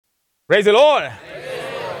Praise the Lord.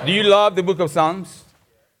 Do you love the book of Psalms?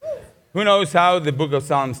 Who knows how the book of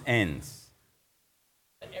Psalms ends?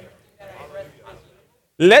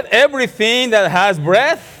 Let everything that has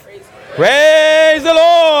breath praise the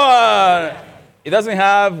Lord. It doesn't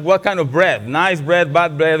have what kind of breath. Nice breath,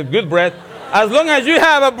 bad breath, good breath. As long as you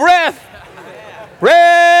have a breath,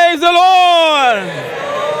 praise the Lord.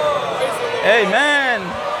 Amen.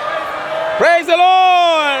 Praise the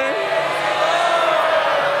Lord.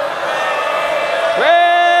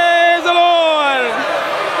 Praise the Lord.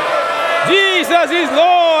 Jesus is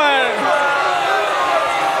Lord.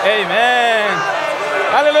 Amen.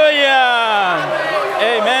 Hallelujah.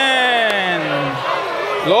 Amen.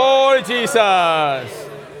 Lord Jesus.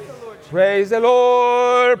 Praise the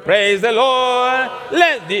Lord. Praise the Lord.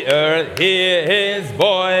 Let the earth hear his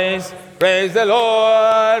voice. Praise the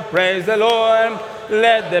Lord. Praise the Lord.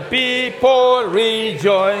 Let the people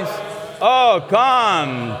rejoice. Oh,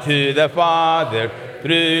 come to the Father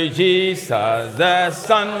through Jesus the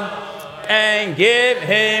Son, and give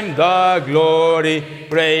him the glory.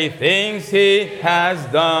 Great things he has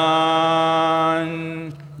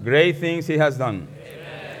done. Great things he has done.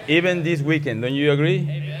 Amen. Even this weekend, don't you agree?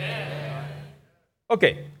 Amen.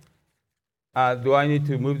 Okay. Do I need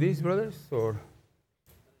to move these, brothers? Or?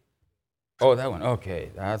 Oh, that one.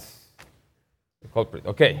 Okay, that's the culprit.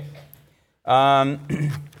 Okay.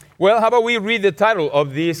 Well, how about we read the title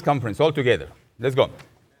of this conference all together? Let's go.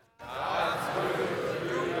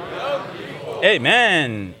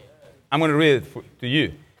 Amen. I'm going to read it to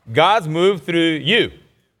you. God's move through you.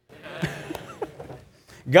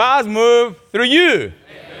 God's move through you.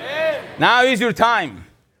 Amen. Now is your time.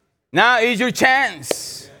 Now is your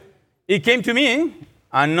chance. It came to me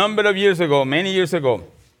a number of years ago, many years ago.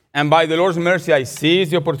 And by the Lord's mercy, I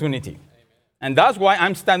seized the opportunity. And that's why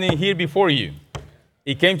I'm standing here before you.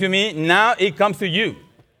 It came to me, now it comes to you.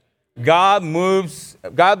 God's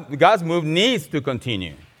move needs to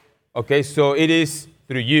continue. Okay, so it is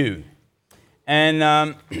through you.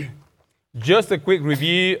 And just a quick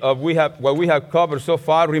review of what we have covered so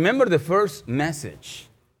far. Remember the first message,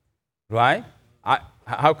 right?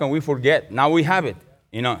 How can we forget? Now we have it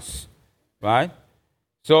in us, right?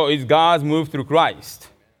 So it's God's move through Christ.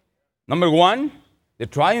 Number one, the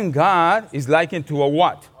triune God is likened to a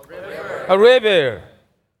what? A river. A river.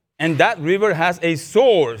 And that river has a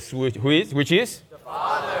source, which is? The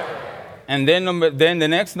Father. And then the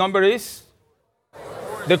next number is?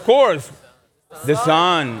 The course. The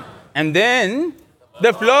Son. And then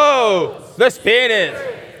the flow. The Spirit.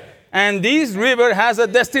 And this river has a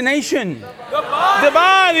destination. The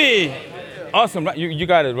body. Awesome. Right? You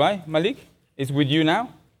got it, right, Malik? It's with you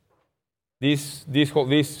now? This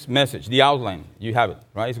message, the outline, you have it,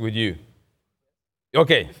 right? It's with you.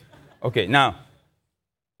 Okay. Now,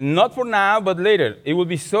 not for now, but later, it will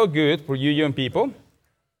be so good for you young people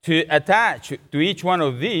to attach to each one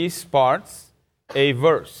of these parts a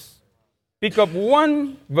verse. Pick up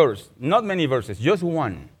one verse, not many verses, just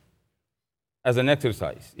one, as an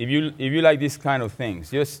exercise. If you like these kind of things,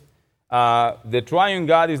 just the triune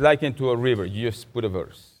God is likened to a river. You just put a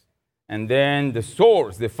verse. And then the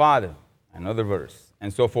source, the Father, another verse,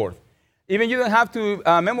 and so forth. Even you don't have to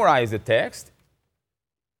memorize the text,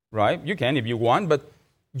 right? You can if you want, but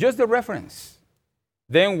just the reference.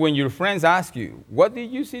 Then when your friends ask you, what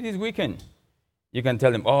did you see this weekend? You can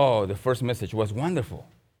tell them, oh, the first message was wonderful.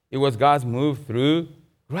 It was God's move through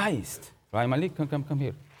Christ. Right, Malik? Come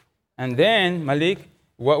here. And then, Malik,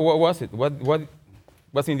 what was it?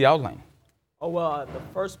 What's in the outline? Oh, well, the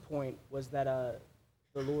first point was that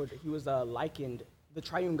the Lord, he was likened, the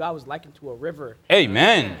triune God was likened to a river.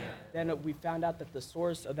 Amen. Then we found out that the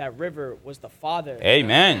source of that river was the Father.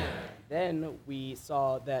 Amen. Then we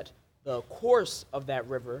saw that the course of that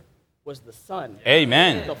river was the Son.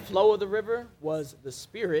 Amen. The flow of the river was the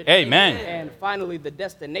Spirit. Amen. And finally, the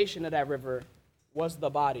destination of that river was the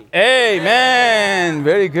body. Amen.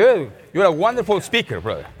 Very good. You're a wonderful speaker,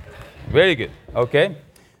 brother. Very good. Okay.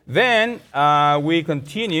 Then we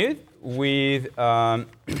continued with God's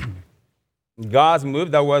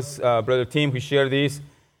move. That was Brother Tim who shared this.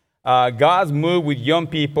 God's move with young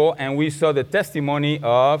people, and we saw the testimony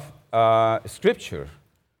of Scripture.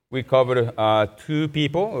 We covered two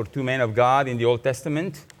people or two men of God in the Old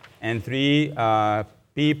Testament and three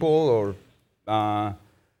people or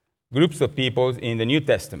groups of people in the New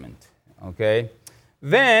Testament. Okay?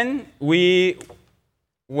 Then we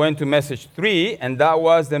went to message 3, and that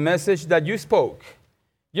was the message that you spoke.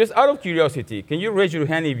 Just out of curiosity, can you raise your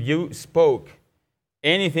hand if you spoke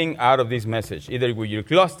anything out of this message, either with your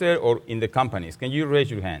cluster or in the companies? Can you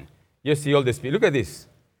raise your hand? You see all the speakers. Look at this.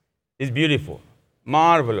 It's beautiful.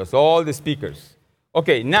 Marvelous. All the speakers.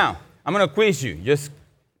 Okay, now, I'm going to quiz you just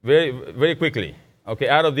very, very quickly, okay,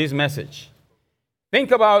 out of this message.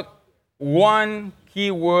 Think about one key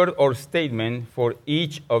word or statement for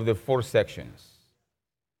each of the 4 sections.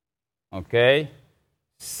 Okay?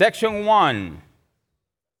 Section 1,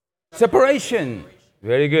 separation.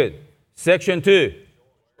 Very good. Section 2,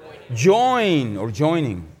 join or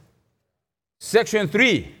joining. Section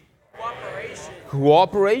 3,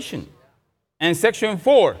 cooperation. And section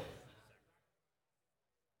 4,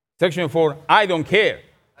 I don't care.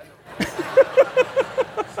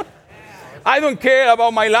 I don't care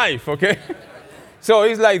about my life, okay? So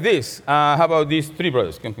it's like this. How about these 3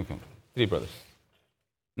 brothers? Come. 3 brothers.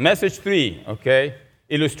 Message 3, okay?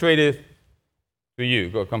 Illustrated to you.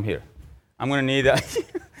 Go, come here. I'm going to need that.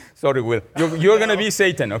 Sorry, Will. You're going to be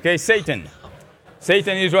Satan, okay? Satan.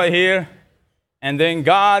 Satan is right here, and then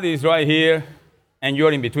God is right here, and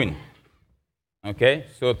you're in between. Okay?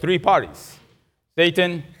 So 3 parties.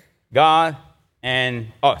 Satan, God, and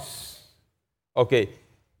us. Okay.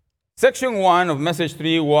 Section 1 of message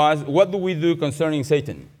 3 was, what do we do concerning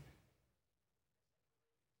Satan?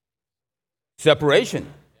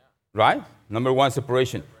 Separation, right? Number 1,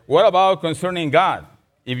 separation. What about concerning God?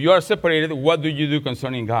 If you are separated, what do you do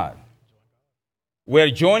concerning God? We're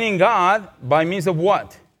joining God by means of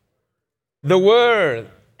what? The Word.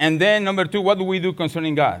 And then number 2, what do we do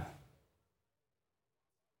concerning God?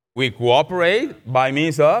 We cooperate by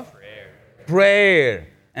means of prayer.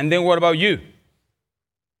 And then what about you?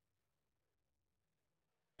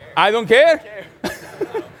 I don't care.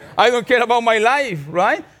 I don't care about my life,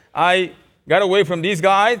 right? I got away from this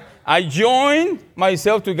guy. I joined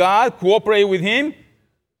myself to God, cooperate with Him,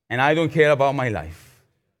 and I don't care about my life,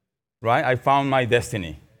 right? I found my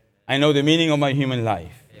destiny. I know the meaning of my human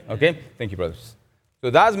life. Okay? Thank you, brothers. So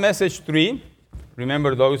that's message 3.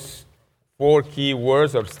 Remember those 4 key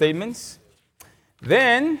words or statements.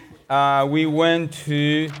 Then we went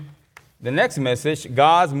to the next message,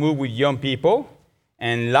 God's move with young people.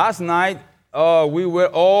 And last night, we were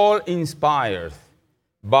all inspired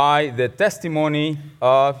by the testimony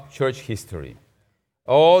of church history.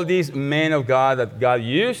 All these men of God that God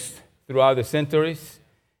used throughout the centuries,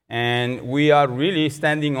 and we are really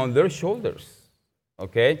standing on their shoulders.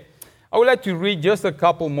 Okay? I would like to read just a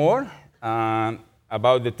couple more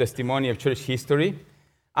about the testimony of church history.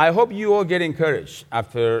 I hope you all get encouraged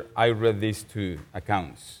after I read these 2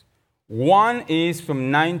 accounts. One is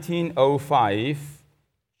from 1905,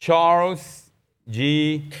 Charles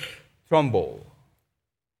G. Trumbull.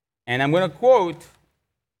 And I'm going to quote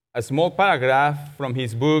a small paragraph from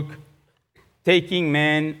his book, Taking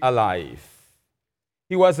Men Alive.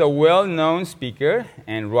 He was a well-known speaker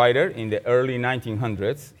and writer in the early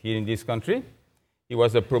 1900s here in this country. He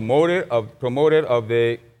was a promoter of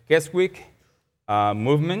the Keswick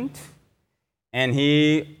movement, and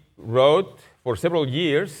he wrote for several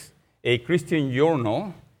years a Christian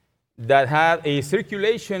journal that had a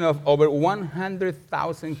circulation of over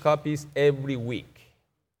 100,000 copies every week.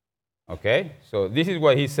 Okay? So this is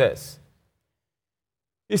what he says.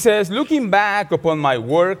 He says, looking back upon my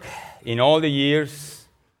work in all the years,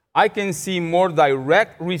 I can see more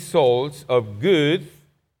direct results of good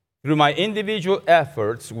through my individual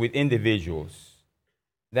efforts with individuals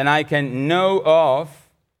than I can know of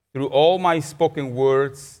through all my spoken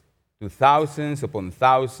words to thousands upon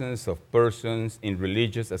thousands of persons in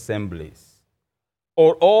religious assemblies,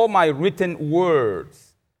 or all my written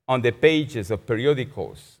words on the pages of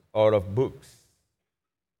periodicals or of books.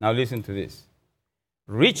 Now listen to this.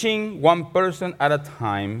 Reaching one person at a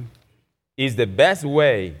time is the best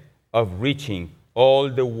way of reaching all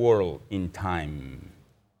the world in time.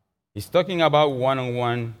 He's talking about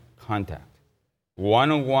one-on-one contact,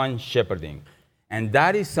 one-on-one shepherding. And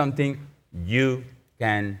that is something you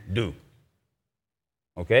can do.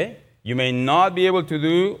 Okay? You may not be able to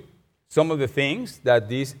do some of the things that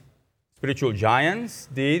these spiritual giants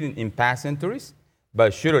did in past centuries,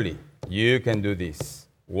 but surely you can do this.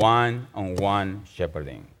 One-on-one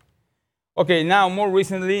shepherding. Okay, now more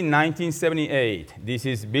recently, 1978. This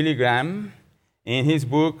is Billy Graham in his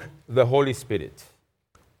book, The Holy Spirit.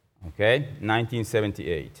 Okay,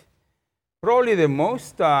 1978. Probably the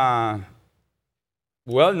most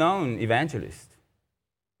well-known evangelist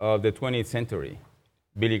of the 20th century,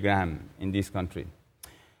 Billy Graham, in this country.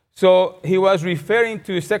 So he was referring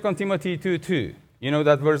to 2 Timothy 2:2. You know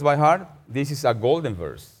that verse by heart? This is a golden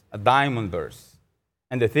verse, a diamond verse.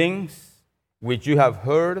 And the things which you have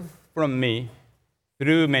heard from me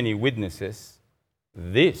through many witnesses,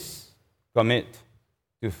 this commit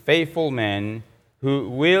to faithful men who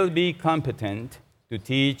will be competent to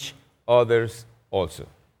teach others also.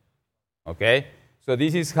 Okay? So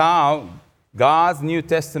this is how God's New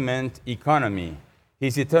Testament economy,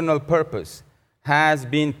 his eternal purpose, has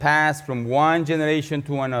been passed from one generation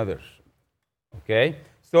to another. Okay?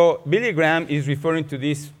 So Billy Graham is referring to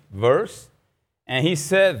this verse, and he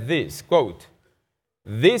said this, quote,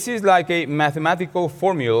 "This is like a mathematical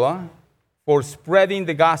formula for spreading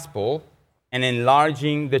the gospel and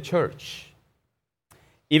enlarging the church.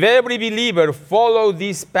 If every believer followed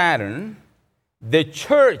this pattern, the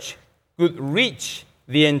church could reach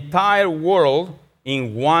the entire world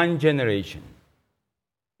in one generation."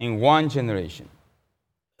 In one generation.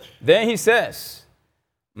 Then he says,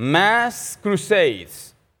 "Mass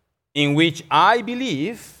crusades in which I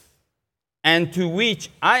believe and to which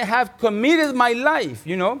I have committed my life."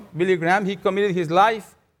 You know, Billy Graham, he committed his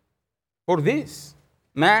life for this.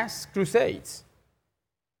 Mass crusades.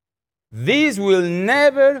 "These will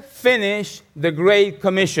never finish the Great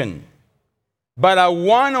Commission, but a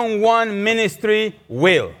one-on-one ministry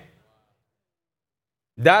will."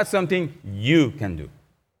 That's something you can do.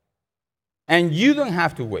 And you don't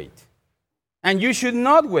have to wait. And you should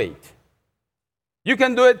not wait. You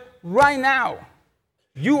can do it right now.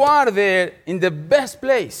 You are there in the best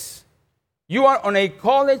place. You are on a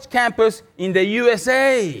college campus in the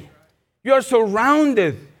USA. You are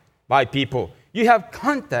surrounded by people. You have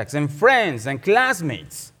contacts and friends and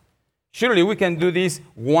classmates. Surely we can do this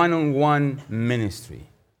one-on-one ministry.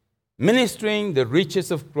 Ministering the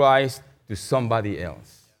riches of Christ to somebody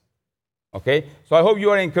else. Okay? So I hope you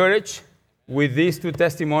are encouraged with these two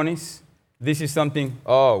testimonies. This is something,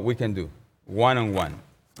 we can do one-on-one.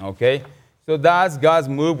 Okay? So that's God's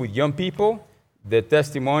move with young people, the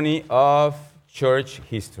testimony of church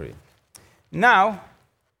history. Now,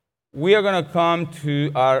 we are going to come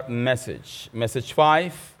to our message. Message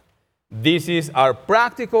 5. This is our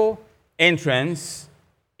practical entrance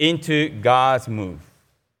into God's move.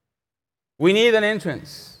 We need an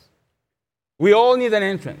entrance. We all need an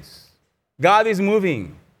entrance. God is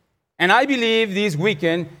moving. And I believe this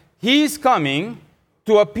weekend, He is coming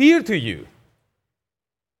to appear to you.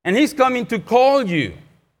 And He's coming to call you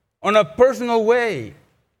on a personal way,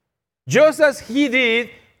 just as He did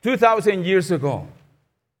 2,000 years ago.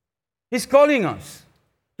 He's calling us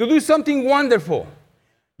to do something wonderful.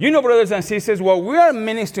 You know, brothers and sisters, what we are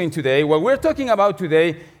ministering today, what we're talking about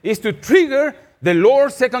today, is to trigger the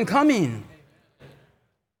Lord's second coming.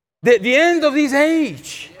 The end of this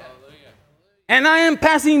age. And I am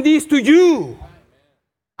passing this to you.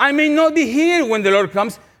 I may not be here when the Lord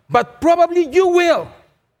comes, but probably you will.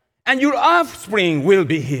 And your offspring will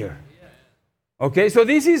be here. Okay, so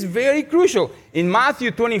this is very crucial. In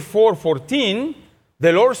Matthew 24:14,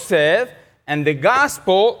 the Lord said, and this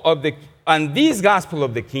gospel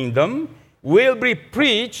of the kingdom will be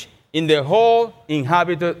preached in the whole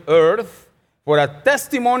inhabited earth for a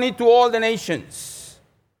testimony to all the nations.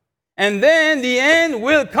 And then the end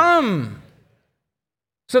will come.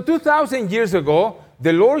 So 2,000 years ago,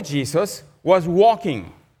 the Lord Jesus was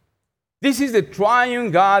walking. This is the triune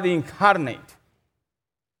God incarnate.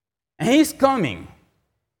 And He's coming.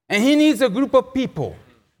 And He needs a group of people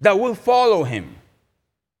that will follow Him.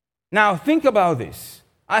 Now, think about this.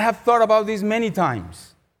 I have thought about this many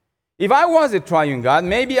times. If I was a triune God,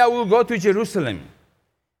 maybe I will go to Jerusalem.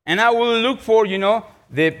 And I will look for,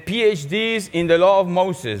 the PhDs in the law of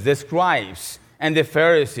Moses, the scribes, and the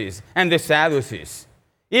Pharisees, and the Sadducees.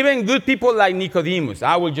 Even good people like Nicodemus.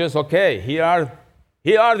 I will just, here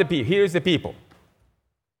are the people. Here is the people.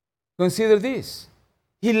 Consider this.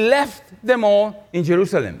 He left them all in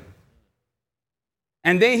Jerusalem.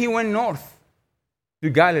 And then He went north to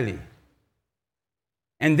Galilee.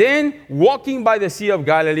 And then, walking by the Sea of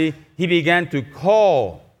Galilee, He began to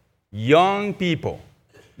call young people,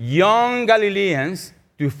 young Galileans,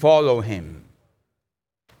 to follow Him.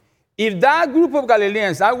 If that group of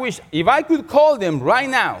Galileans, if I could call them right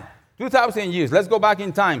now, 2,000 years, let's go back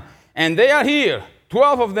in time, and they are here,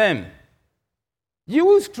 12 of them, you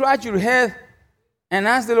will scratch your head and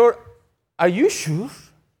ask the Lord, are you sure?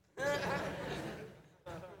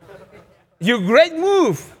 Your great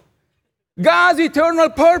move, God's eternal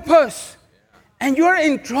purpose, and you are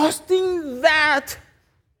entrusting that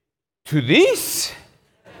to this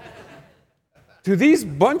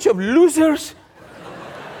bunch of losers?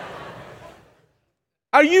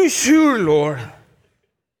 Are you sure, Lord?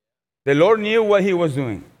 The Lord knew what He was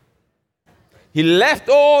doing. He left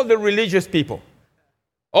all the religious people,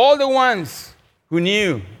 all the ones who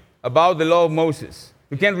knew about the law of Moses,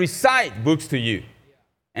 who can recite books to you.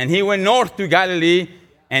 And He went north to Galilee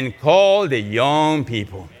and called the young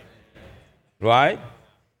people. Right?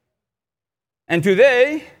 And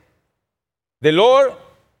today, the Lord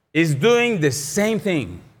is doing the same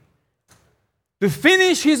thing. To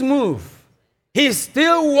finish His move He's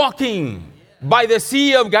still walking by the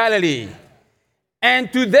Sea of Galilee.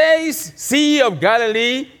 And today's Sea of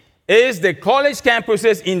Galilee is the college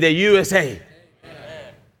campuses in the USA.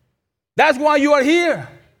 Amen. That's why you are here.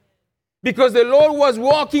 Because the Lord was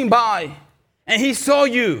walking by and He saw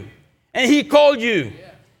you and He called you.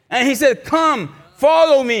 And He said, come,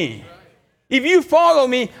 follow me. If you follow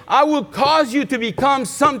me, I will cause you to become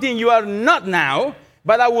something you are not now,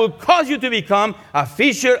 but I will cause you to become a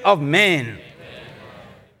fisher of men. Amen.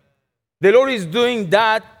 The Lord is doing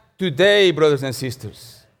that today, brothers and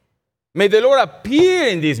sisters. May the Lord appear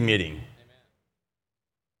in this meeting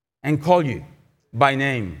and call you by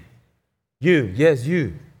name. You, yes,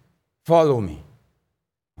 you, follow me.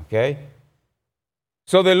 Okay?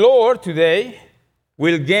 So the Lord today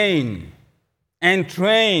will gain and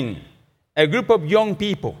train a group of young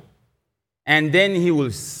people, and then He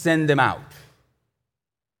will send them out.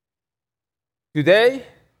 Today,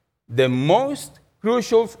 the most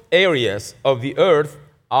crucial areas of the earth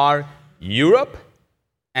are Europe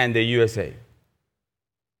and the USA.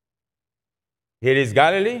 Here is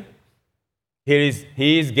Galilee.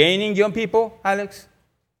 He is gaining young people, Alex.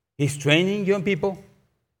 He's training young people.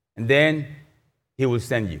 And then He will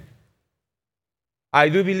send you. I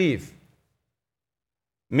do believe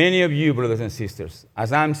many of you, brothers and sisters,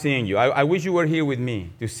 as I'm seeing you, I wish you were here with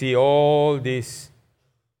me to see all these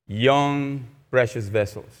young, precious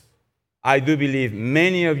vessels. I do believe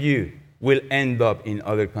many of you will end up in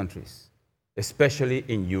other countries, especially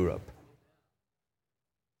in Europe.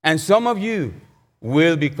 And some of you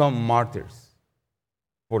will become martyrs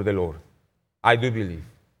for the Lord. I do believe.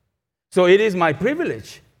 So it is my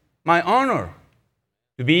privilege, my honor,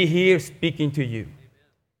 to be here speaking to you.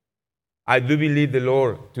 I do believe the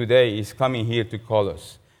Lord today is coming here to call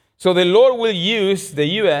us. So the Lord will use the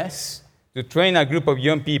U.S. to train a group of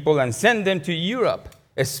young people and send them to Europe,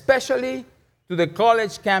 especially to the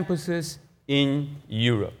college campuses in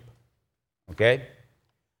Europe. Okay?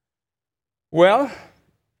 Well,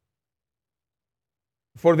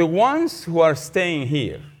 for the ones who are staying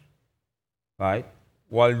here, right,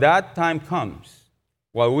 while that time comes,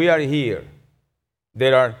 while we are here,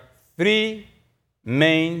 there are three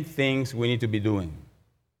main things we need to be doing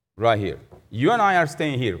right here. You and I are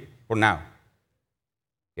staying here for now.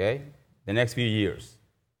 Okay? The next few years.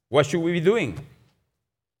 What should we be doing?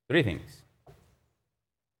 Three things.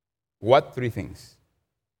 What three things?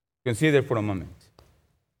 Consider for a moment.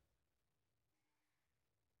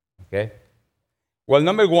 Okay? Well,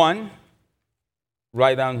 number one,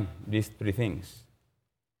 write down these three things.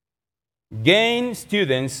 Gain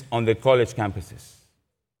students on the college campuses.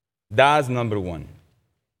 That's number one.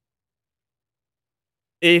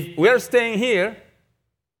 If we're staying here,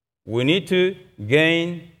 we need to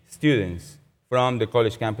gain students from the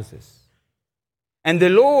college campuses. And the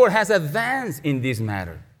Lord has advanced in this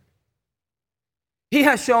matter. He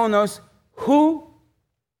has shown us who,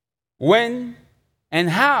 when, and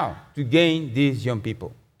how to gain these young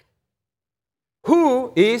people.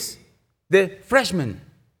 Who is the freshman?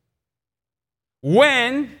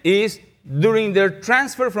 When is during their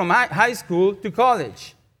transfer from high school to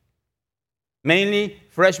college? Mainly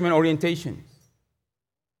freshman orientation.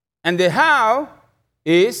 And the how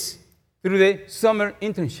is through the summer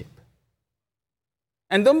internship.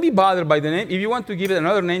 And don't be bothered by the name. If you want to give it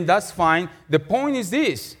another name, that's fine. The point is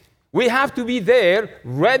this. We have to be there,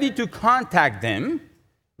 ready to contact them,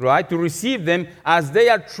 right, to receive them as they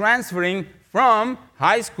are transferring from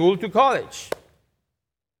high school to college.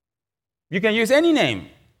 You can use any name.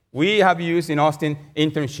 We have used in Austin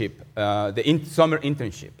internship, summer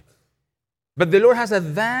internship. But the Lord has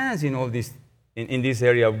advanced in all this, in this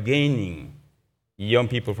area of gaining young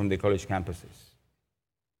people from the college campuses.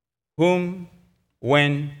 Whom,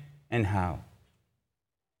 when, and how.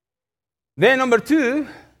 Then number two,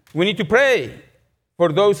 we need to pray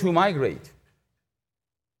for those who migrate.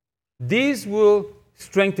 This will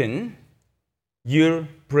strengthen your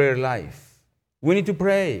prayer life. We need to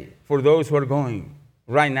pray for those who are going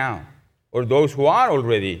right now, or those who are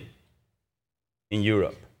already in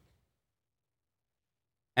Europe.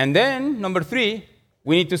 And then, number three,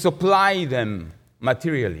 we need to supply them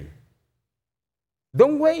materially.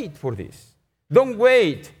 Don't wait for this. Don't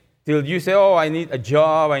wait till you say, oh, I need a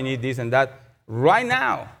job, I need this and that. Right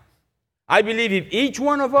now, I believe if each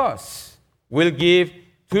one of us will give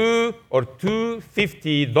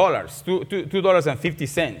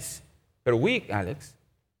 $2.50 per week, Alex,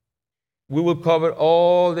 we will cover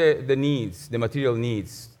all the needs, the material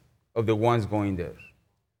needs of the ones going there.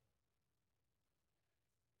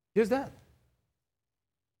 Just that.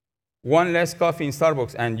 One less coffee in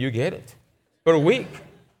Starbucks and you get it per week.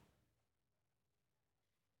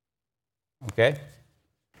 Okay?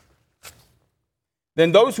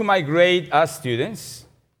 Then those who migrate as students,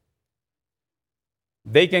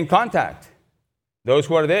 they can contact those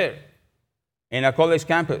who are there in a college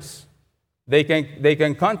campus. They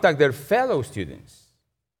can contact their fellow students.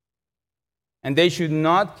 And they should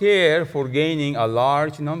not care for gaining a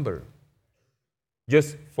large number,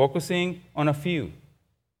 just focusing on a few,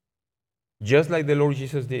 just like the Lord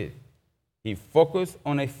Jesus did. He focused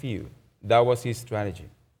on a few. That was his strategy.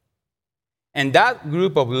 And that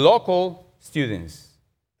group of local students,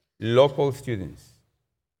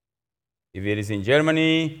 if it is in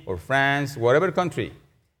Germany or France, whatever country,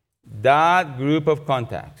 that group of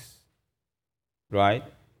contacts, right,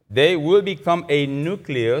 they will become a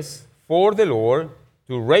nucleus for the Lord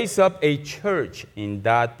to raise up a church in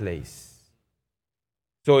that place.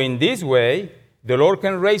 So in this way, the Lord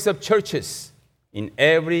can raise up churches in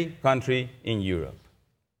every country in Europe.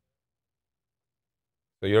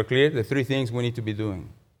 So you're clear? The three things we need to be doing.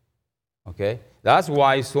 Okay? That's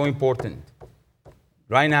why it's so important.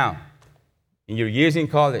 Right now, in your years in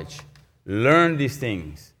college, learn these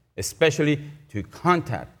things, especially to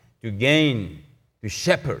contact, to gain, to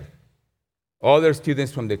shepherd other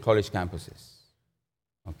students from the college campuses.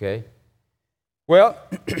 Okay? Well,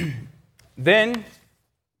 then,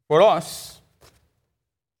 for us,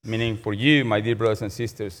 meaning for you, my dear brothers and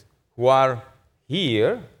sisters, who are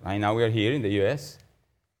here, right now we are here in the U.S.,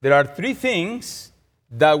 there are three things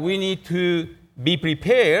that we need to be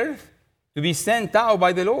prepared to be sent out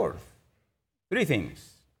by the Lord. Three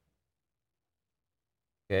things.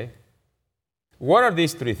 Okay? What are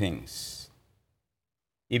these three things?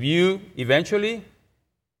 If you eventually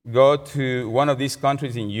go to one of these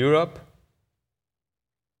countries in Europe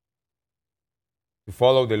to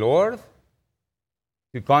follow the Lord,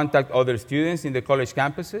 to contact other students in the college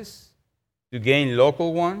campuses, to gain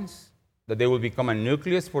local ones, that they will become a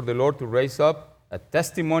nucleus for the Lord to raise up a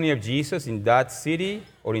testimony of Jesus in that city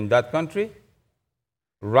or in that country,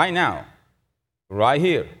 right now, right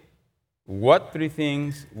here, what three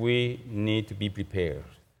things we need to be prepared?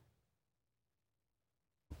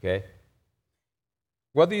 Okay?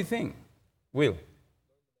 What do you think, Will?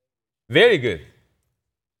 Very good.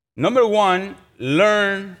 Number one,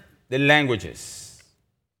 learn the languages.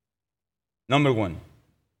 Number one.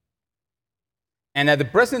 And at the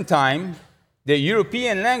present time, the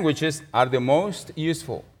European languages are the most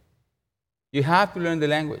useful. You have to learn the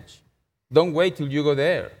language. Don't wait till you go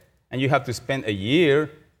there and you have to spend a year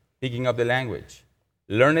picking up the language.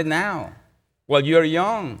 Learn it now. While you're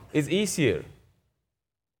young, it's easier.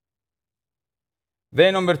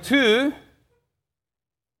 Then number two,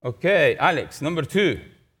 okay, Alex, number two,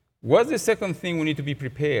 what's the second thing we need to be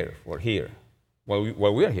prepared for here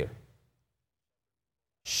while we're here?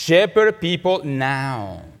 Shepherd people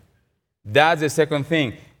now. That's the second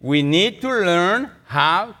thing. We need to learn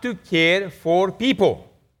how to care for people.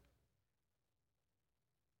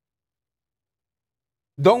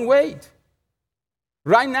 Don't wait.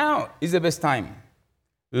 Right now is the best time.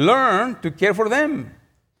 Learn to care for them.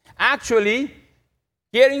 Actually,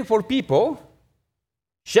 caring for people,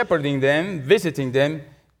 shepherding them, visiting them,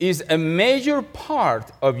 is a major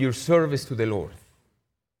part of your service to the Lord.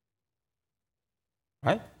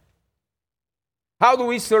 Right? How do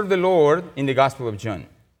we serve the Lord in the Gospel of John?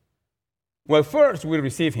 Well, first we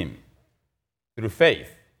receive him through faith.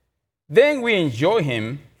 Then we enjoy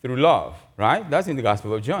him through love, right? That's in the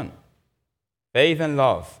Gospel of John. Faith and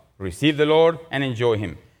love. Receive the Lord and enjoy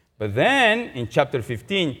him. But then in chapter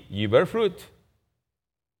 15, you bear fruit.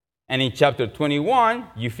 And in chapter 21,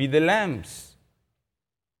 you feed the lambs.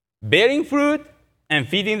 Bearing fruit and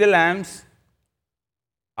feeding the lambs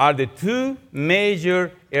are the two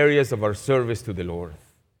major areas of our service to the Lord.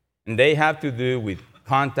 And they have to do with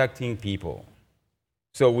contacting people.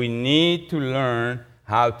 So we need to learn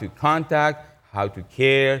how to contact, how to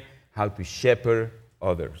care, how to shepherd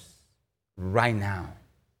others right now.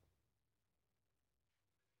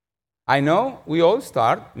 I know we all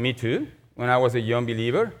start, me too, when I was a young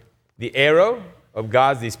believer, the arrow of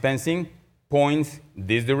God's dispensing points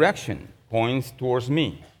this direction, points towards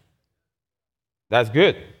me. That's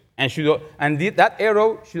good. And that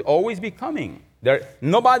arrow should always be coming.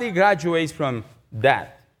 Nobody graduates from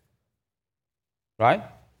that. Right?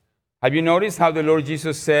 Have you noticed how the Lord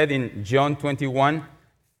Jesus said in John 21,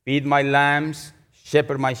 feed my lambs,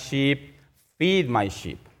 shepherd my sheep, feed my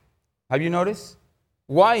sheep? Have you noticed?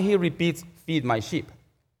 Why he repeats, feed my sheep?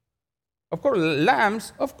 Of course,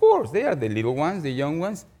 lambs, of course, they are the little ones, the young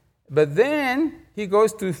ones. But then he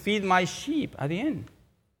goes to feed my sheep at the end.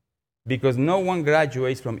 Because no one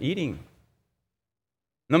graduates from eating.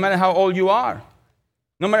 No matter how old you are.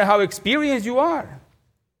 No matter how experienced you are.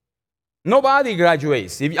 Nobody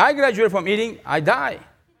graduates. If I graduate from eating, I die.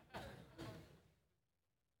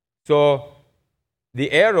 So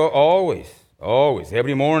the arrow always,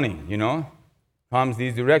 every morning, comes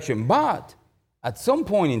this direction. But at some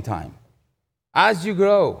point in time, as you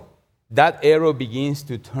grow, that arrow begins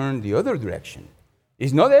to turn the other direction.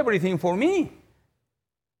 It's not everything for me.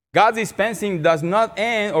 God's dispensing does not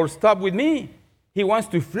end or stop with me. He wants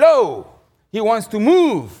to flow. He wants to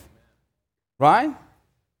move. Right?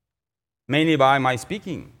 Mainly by my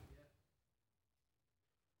speaking.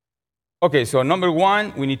 Okay, so number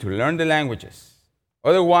one, we need to learn the languages.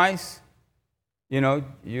 Otherwise,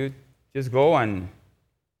 you just go and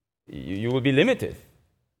you will be limited.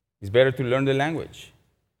 It's better to learn the language.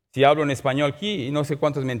 Si hablo en español aquí, y no sé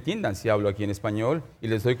cuántos me entiendan si hablo aquí en español, y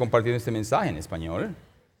les estoy compartiendo este mensaje en español.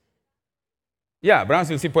 Yeah,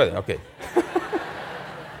 Brownsville sí puede, okay.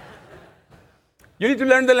 You need to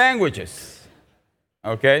learn the languages,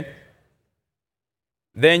 okay?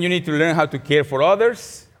 Then you need to learn how to care for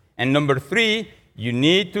others. And number three, you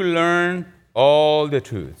need to learn all the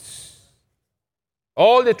truths.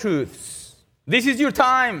 All the truths. This is your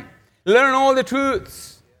time. Learn all the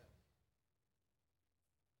truths.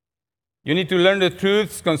 You need to learn the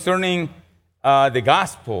truths concerning the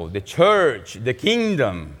gospel, the church, the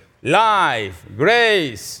kingdom, life,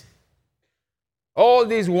 grace, all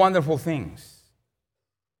these wonderful things.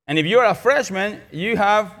 And if you're a freshman, you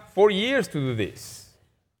have 4 years to do this,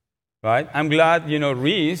 right? I'm glad,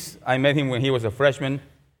 Reese, I met him when he was a freshman.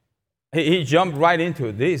 He jumped right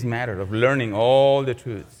into this matter of learning all the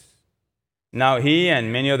truths. Now, he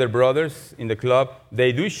and many other brothers in the club,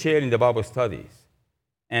 they do share in the Bible studies,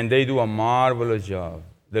 and they do a marvelous job.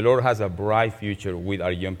 The Lord has a bright future with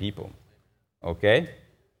our young people, okay?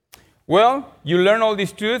 Well, you learn all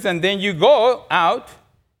these truths, and then you go out,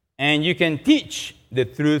 and you can teach the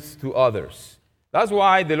truths to others. That's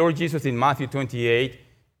why the Lord Jesus in Matthew 28,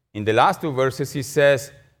 in the last 2 verses, he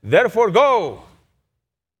says, therefore go.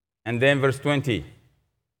 And then verse 20,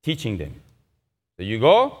 teaching them. So you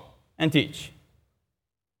go and teach.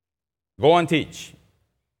 Go and teach.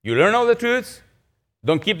 You learn all the truths.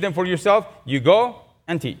 Don't keep them for yourself. You go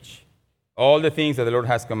and teach all the things that the Lord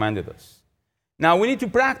has commanded us. Now, we need to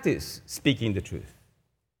practice speaking the truth.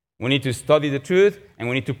 We need to study the truth, and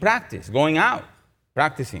we need to practice going out,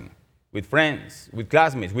 practicing with friends, with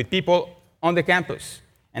classmates, with people on the campus.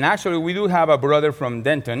 And actually, we do have a brother from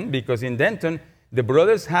Denton, because in Denton, the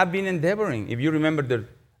brothers have been endeavoring. If you remember the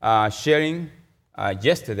sharing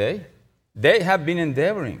yesterday, they have been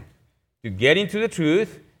endeavoring to get into the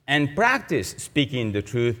truth and practice speaking the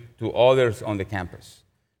truth to others on the campus.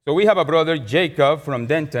 So we have a brother, Jacob, from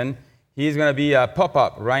Denton. He's going to be a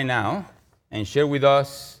pop-up right now and share with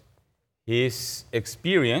us his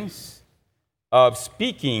experience of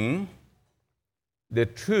speaking the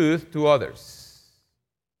truth to others.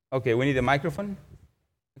 Okay, we need a microphone.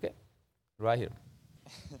 Okay, right here.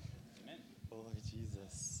 Oh,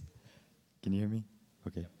 Jesus. Can you hear me?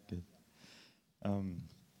 Okay, good.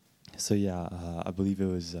 I believe it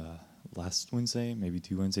was last Wednesday, maybe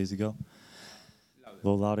 2 Wednesdays ago. A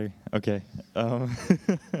little louder? Okay.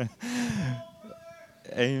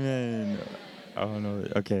 Amen. Oh, no.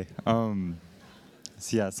 Okay.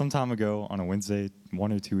 Some time ago on a Wednesday,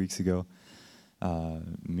 1 or 2 weeks ago,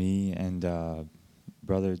 me and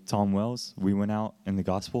Brother Tom Wells, we went out in the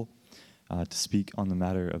gospel to speak on the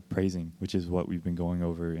matter of praising, which is what we've been going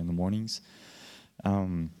over in the mornings.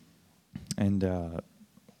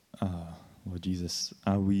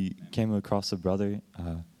 We came across a brother,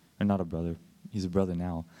 or not a brother, he's a brother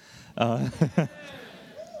now.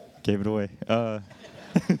 Gave it away.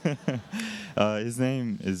 His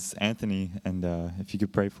name is Anthony, and if you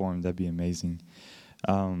could pray for him, that'd be amazing.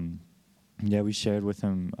 We shared with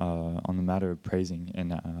him on the matter of praising,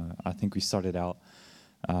 and I think we started out,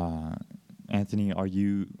 Anthony, are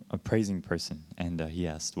you a praising person? And he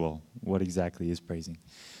asked, well, what exactly is praising?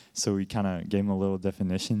 So we kind of gave him a little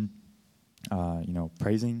definition.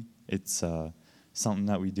 Praising, it's something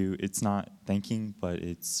that we do. It's not thanking, but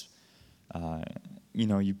it's,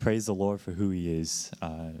 you praise the Lord for who he is,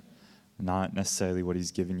 not necessarily what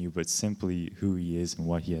he's given you, but simply who he is and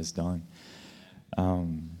what he has done.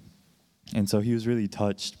 And so he was really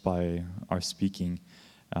touched by our speaking,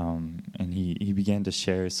 and he began to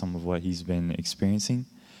share some of what he's been experiencing,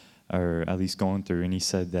 or at least going through. And he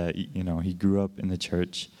said that, he grew up in the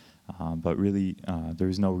church, but really there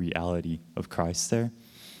was no reality of Christ there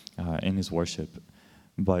in his worship.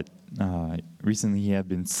 But recently he had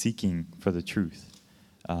been seeking for the truth,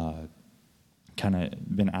 kind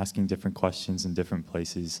of been asking different questions in different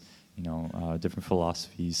places, different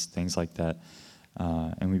philosophies, things like that.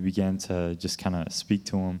 And we began to just kind of speak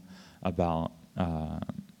to him about,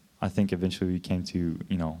 I think eventually we came to,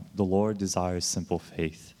 the Lord desires simple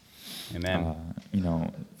faith. Amen.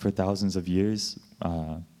 For thousands of years,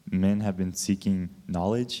 men have been seeking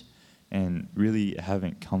knowledge and really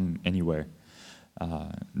haven't come anywhere.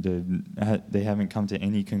 They haven't come to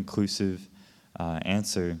any conclusive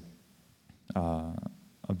answer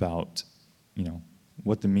about,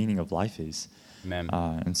 what the meaning of life is. Amen.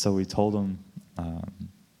 And so we told them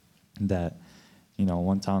that,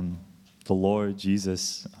 one time the Lord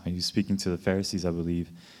Jesus, he was speaking to the Pharisees, I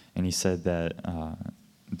believe, and he said that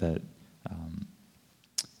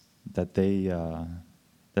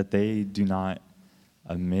they do not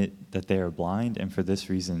admit that they are blind, and for this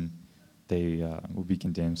reason they will be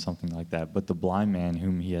condemned, something like that. But the blind man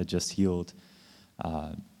whom he had just healed,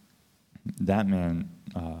 that man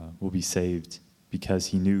will be saved because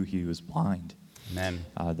he knew he was blind. Amen.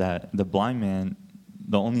 That the blind man,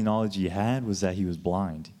 the only knowledge he had was that he was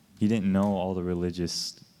blind. He didn't know all the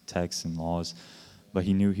religious texts and laws, but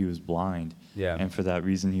he knew he was blind. Yeah. And for that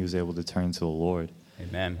reason, he was able to turn to the Lord.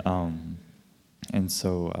 Amen. And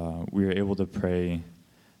so we were able to pray,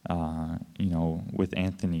 with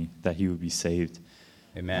Anthony that he would be saved.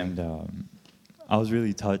 Amen. And I was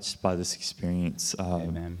really touched by this experience.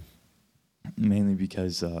 Amen. Mainly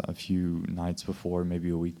because a few nights before, maybe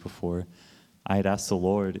a week before, I had asked the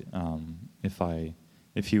Lord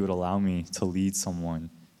if he would allow me to lead someone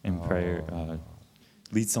in prayer,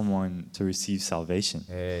 lead someone to receive salvation.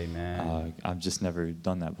 Amen. I've just never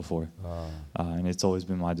done that before. And it's always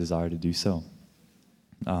been my desire to do so.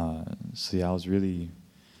 I was really,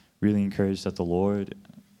 really encouraged that the Lord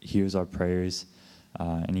hears our prayers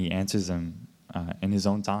and he answers them in his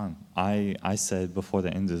own time. I said before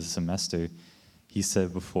the end of the semester. He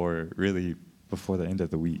said before the end of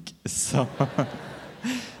the week. So,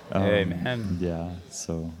 Amen. Yeah,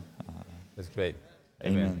 so. That's great.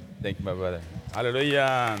 Amen. Thank you, my brother.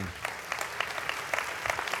 Hallelujah.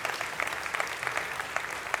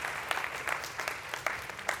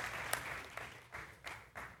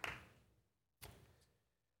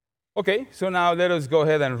 Okay, so now let us go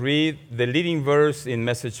ahead and read the leading verse in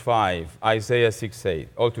Message 5, Isaiah 6:8,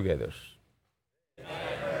 all together.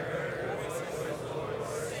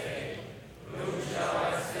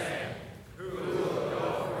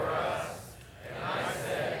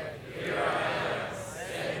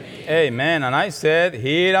 Amen. And I said,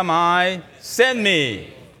 here am I, send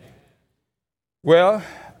me. Well,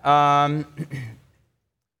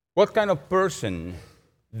 what kind of person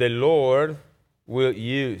the Lord will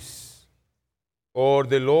use or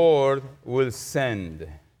the Lord will send?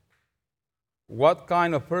 What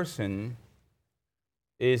kind of person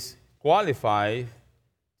is qualified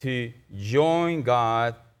to join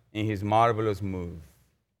God in his marvelous move?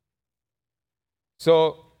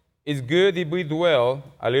 So, it's good if we dwell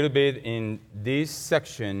a little bit in this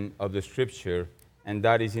section of the scripture, and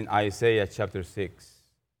that is in Isaiah chapter 6.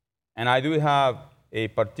 And I do have a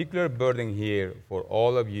particular burden here for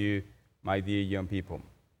all of you, my dear young people.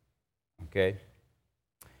 Okay?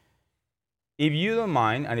 If you don't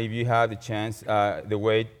mind, and if you have the chance,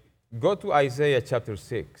 go to Isaiah chapter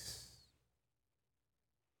 6.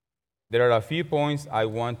 There are a few points I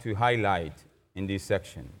want to highlight in this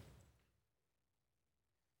section.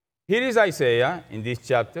 Here is Isaiah in this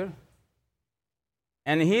chapter,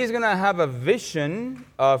 and he's going to have a vision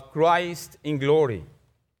of Christ in glory.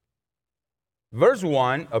 Verse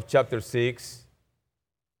 1 of chapter 6,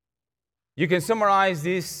 you can summarize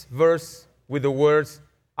this verse with the words,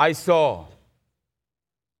 I saw.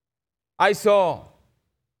 I saw.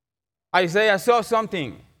 Isaiah saw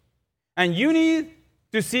something, and you need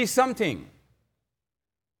to see something.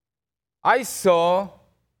 I saw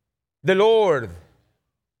the Lord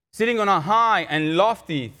sitting on a high and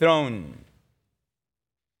lofty throne.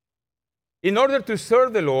 In order to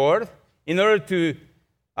serve the Lord, in order to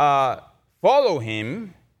follow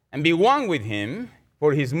him and be one with him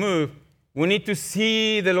for his move, we need to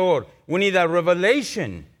see the Lord. We need a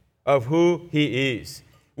revelation of who he is.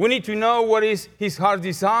 We need to know what is his heart's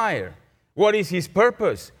desire, what is his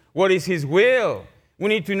purpose, what is his will. We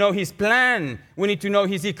need to know his plan. We need to know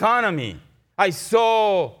his economy. I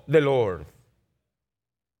saw the Lord.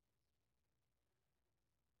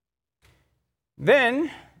 Then,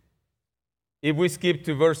 if we skip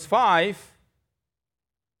to verse 5,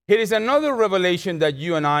 here is another revelation that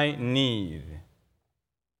you and I need.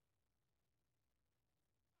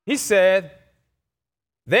 He said,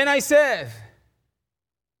 then I said,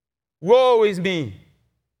 woe is me,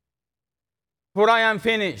 for I am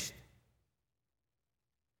finished.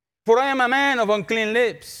 For I am a man of unclean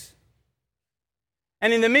lips,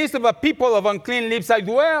 and in the midst of a people of unclean lips I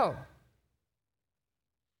dwell.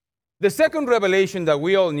 The second revelation that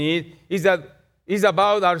we all need is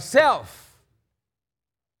about ourselves.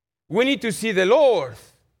 We need to see the Lord,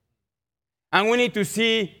 and we need to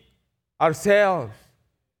see ourselves,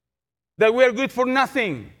 that we are good for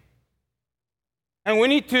nothing. And we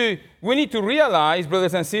need to realize,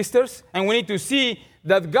 brothers and sisters, and we need to see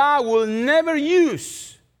that God will never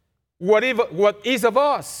use what is of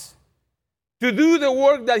us to do the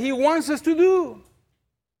work that He wants us to do.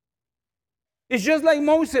 It's just like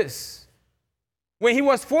Moses. When he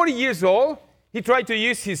was 40 years old, he tried to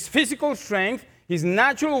use his physical strength, his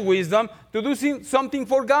natural wisdom, to do something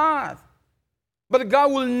for God. But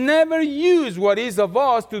God will never use what is of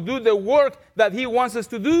us to do the work that He wants us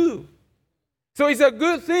to do. So it's a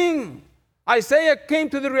good thing. Isaiah came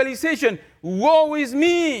to the realization, woe is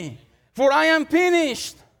me, for I am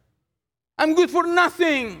finished. I'm good for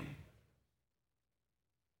nothing.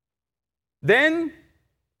 Then,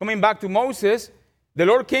 coming back to Moses, the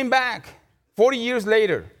Lord came back 40 years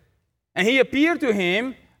later, and He appeared to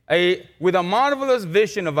him with a marvelous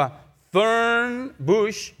vision of a thorn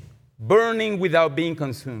bush burning without being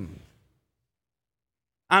consumed.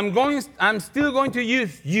 I'm still going to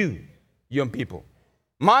use you, young people.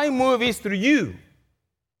 My move is through you,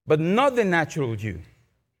 but not the natural you.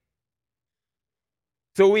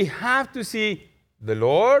 So we have to see the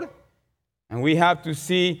Lord, and we have to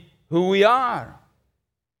see who we are,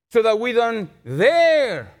 so that we don't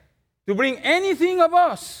dare to bring anything of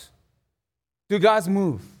us to God's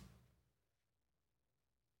move.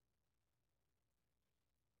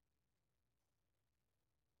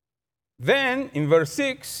 Then, in verse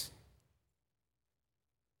 6,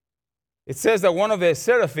 it says that one of the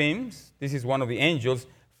seraphims, this is one of the angels,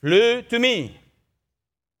 flew to me.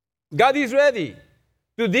 God is ready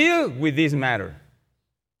to deal with this matter.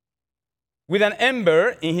 With an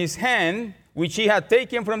ember in his hand, which he had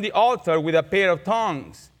taken from the altar with a pair of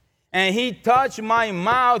tongs, and he touched my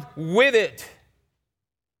mouth with it.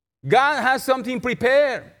 God has something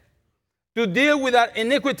prepared to deal with our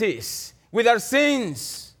iniquities, with our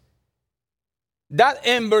sins. That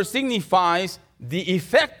ember signifies the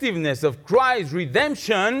effectiveness of Christ's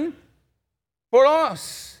redemption for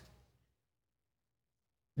us.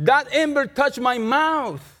 That ember touched my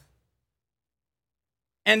mouth.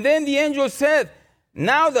 And then the angel said,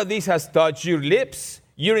 now that this has touched your lips,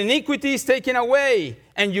 your iniquity is taken away,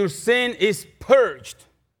 and your sin is purged.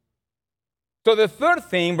 So the third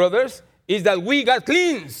thing, brothers, is that we got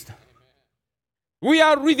cleansed. We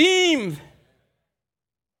are redeemed.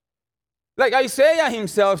 Like Isaiah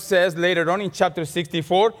himself says later on in chapter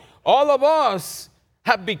 64, all of us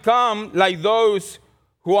have become like those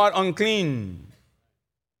who are unclean.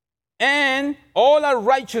 And all our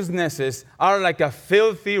righteousnesses are like a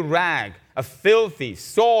filthy rag, a filthy,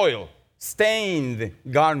 soiled, stained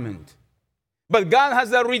garment. But God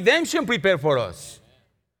has a redemption prepared for us.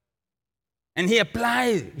 And He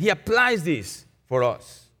applies this for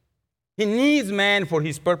us. He needs man for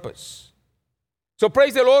His purpose. So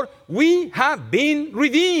praise the Lord, we have been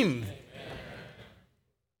redeemed. Amen.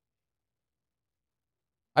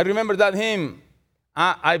 I remember that hymn,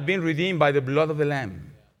 I've been redeemed by the blood of the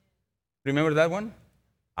Lamb. Remember that one?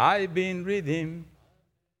 I've been redeemed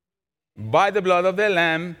by the blood of the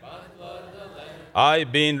Lamb.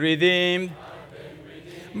 I've been redeemed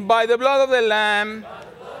by the blood of the Lamb.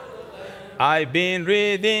 I've been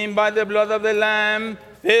redeemed by the blood of the Lamb.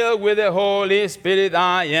 Filled with the Holy Spirit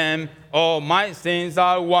I am. All my sins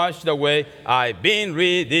are washed away. I've been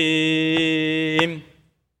redeemed.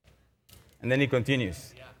 And then he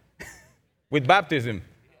continues with baptism.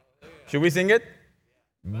 Should we sing it?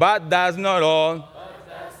 But that's not all.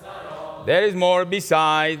 There is more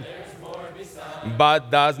beside.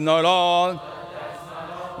 But that's not all.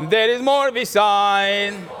 There is more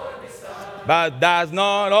beside. But that's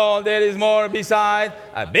not all, there is more beside.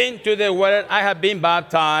 I've been to the water, I have been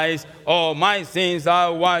baptized. All my sins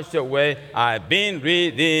are washed away. I've been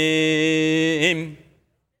redeemed.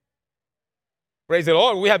 Praise the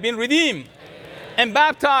Lord, we have been redeemed. Amen. And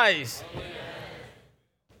baptized. Amen.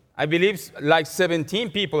 I believe like 17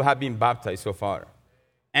 people have been baptized so far.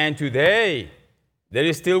 And today, there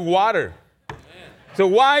is still water. Amen. So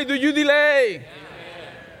why do you delay? Amen.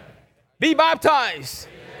 Be baptized.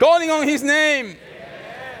 Calling on His name, Amen.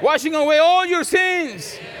 Washing away all your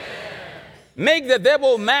sins, Amen. Make the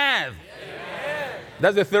devil mad. Amen.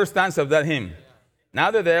 That's the third stanza of that hymn. Now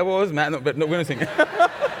the devil is mad. No, but no, we're going to sing it.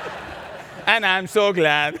 And I'm so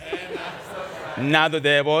glad. Now the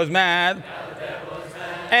devil is mad.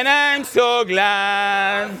 And I'm so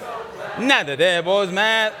glad. Now the devil is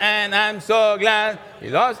mad. And I'm so glad. He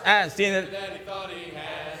lost as sin.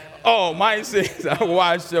 All my sins are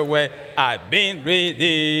washed away. I've been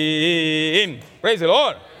redeemed. Praise the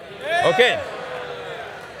Lord. Okay.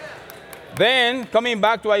 Then, coming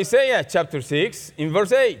back to Isaiah chapter 6, in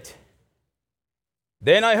verse 8.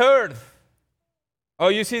 Then I heard. Oh,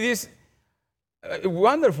 you see this?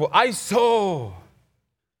 Wonderful. I saw.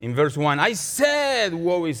 In verse 1, I said,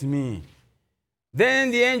 woe is me. Then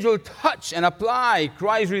the angel touched and applied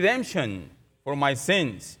Christ's redemption for my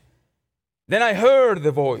sins. Then I heard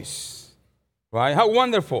the voice. Right? How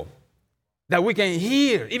wonderful that we can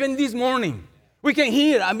hear, even this morning. We can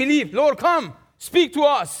hear and believe, Lord, come, speak to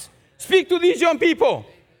us. Speak to these young people.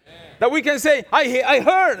 That we can say, I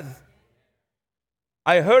heard.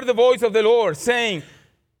 I heard the voice of the Lord saying,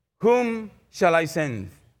 whom shall I send?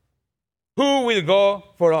 Who will go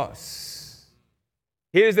for us?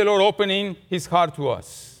 Here is the Lord opening his heart to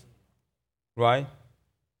us. Right?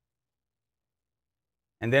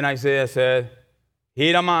 And then Isaiah said,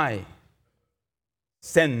 here am I.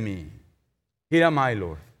 Send me. Here am I,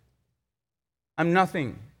 Lord. I'm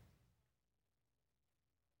nothing.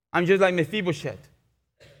 I'm just like Mephibosheth.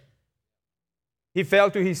 He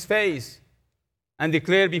fell to his face and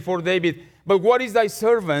declared before David, but what is thy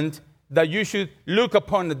servant that you should look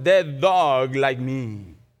upon a dead dog like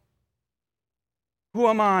me? Who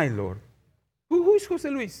am I, Lord? Who is Jose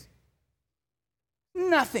Luis?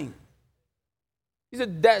 Nothing. He's a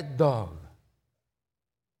dead dog.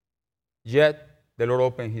 Yet the Lord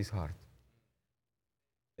opened his heart.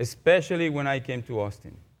 Especially when I came to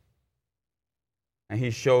Austin. And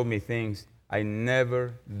he showed me things I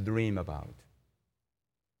never dreamed about.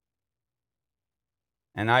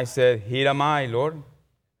 And I said, here am I, Lord.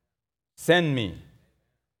 Send me.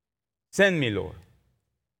 Send me, Lord.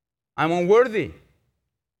 I'm unworthy,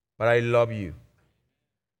 but I love you.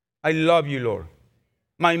 I love you, Lord.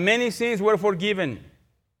 My many sins were forgiven.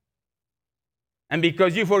 And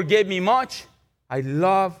because you forgave me much, I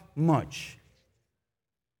love much.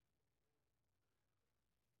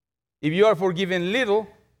 If you are forgiven little,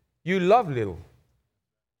 you love little.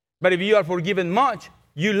 But if you are forgiven much,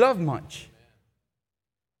 you love much.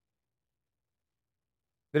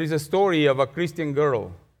 There is a story of a Christian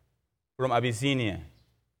girl from Abyssinia,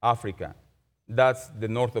 Africa. That's the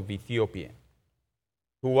north of Ethiopia,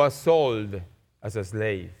 who was sold as a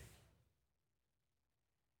slave.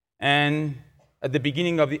 And at the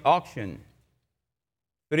beginning of the auction,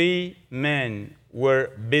 3 men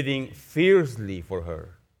were bidding fiercely for her.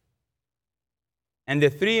 And the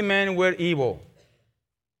 3 men were evil,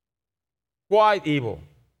 quite evil.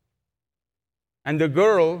 And the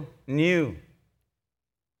girl knew,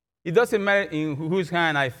 it doesn't matter in whose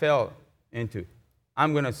hand I fell into,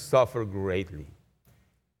 I'm going to suffer greatly.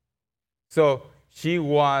 So she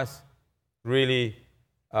was really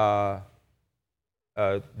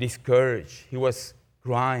discouraged. He was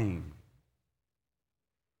crying.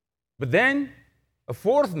 But then a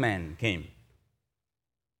 4th man came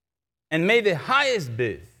and made the highest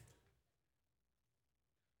bid.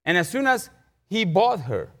 And as soon as he bought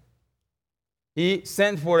her, he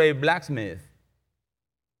sent for a blacksmith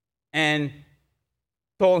and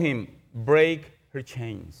told him, break her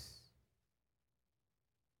chains.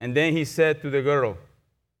 And then he said to the girl,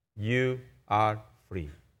 you are free.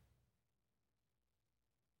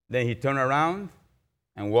 Then he turned around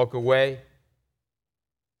and walked away.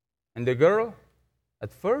 And the girl,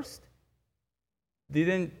 at first,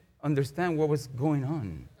 didn't understand what was going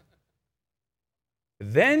on.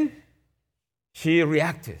 Then she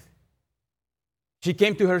reacted. She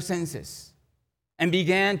came to her senses and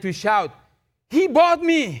began to shout, he bought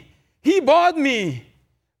me! He bought me!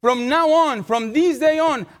 From now on, from this day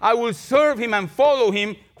on, I will serve him and follow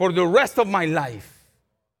him for the rest of my life.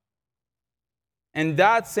 And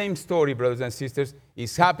that same story, brothers and sisters,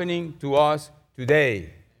 is happening to us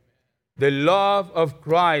today. The love of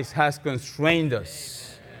Christ has constrained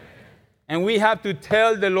us. And we have to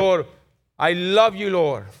tell the Lord, I love you,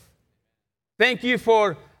 Lord. Thank you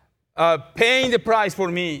for paying the price for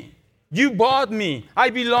me. You bought me. I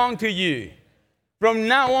belong to you. From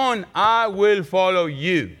now on, I will follow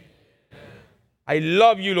you. I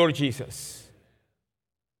love you, Lord Jesus.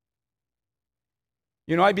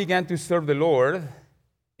 You know, I began to serve the Lord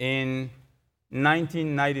in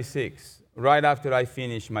 1996, right after I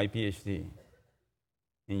finished my PhD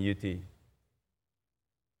in UT.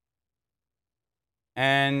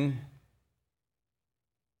 And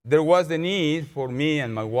there was the need for me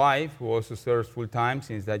and my wife, who also serves full-time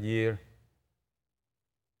since that year,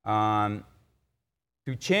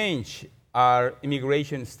 to change our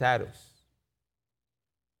immigration status.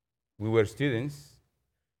 We were students.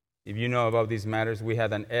 If you know about these matters, we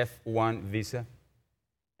had an F1 visa,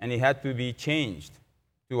 and it had to be changed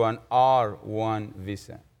to an R1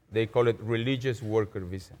 visa. They call it religious worker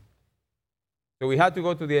visa. So we had to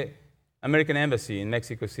go to the American Embassy in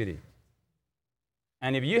Mexico City.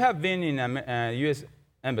 And if you have been in a U.S.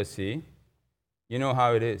 Embassy, you know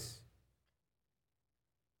how it is.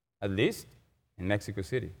 At least in Mexico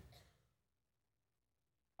City.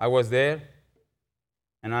 I was there,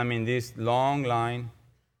 and I'm in this long line,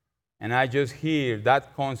 and I just hear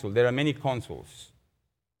that consul. There are many consuls.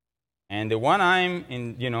 And the one I'm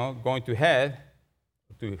going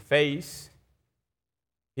to face,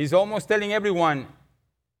 he's almost telling everyone,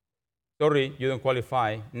 sorry, you don't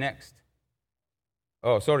qualify, next.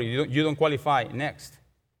 Oh, sorry, you don't qualify, next.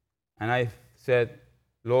 And I said,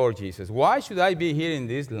 Lord Jesus, why should I be here in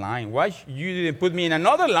this line? Why you didn't put me in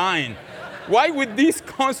another line? Why with this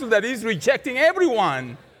consul that is rejecting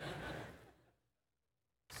everyone?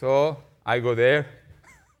 So I go there,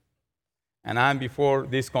 and I'm before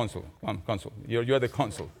this consul. Come, consul, you're the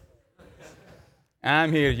consul.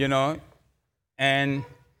 I'm here, and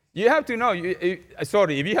you have to know.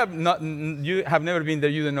 Sorry, if you have never been there,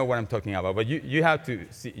 you don't know what I'm talking about. But you have to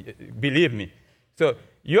believe me. So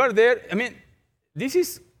you are there. I mean, this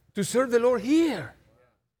is to serve the Lord here.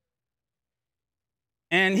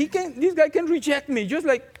 And this guy can reject me just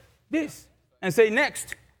like this and say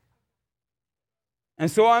next.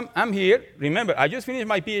 And so I'm here. Remember, I just finished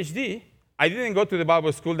my PhD. I didn't go to the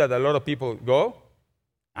Bible school that a lot of people go.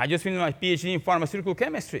 I just finished my PhD in pharmaceutical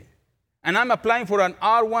chemistry. And I'm applying for an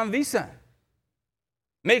R1 visa.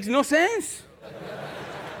 Makes no sense.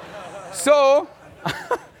 So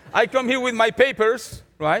I come here with my papers,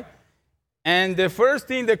 right? And the first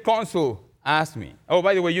thing the consul asked me, oh,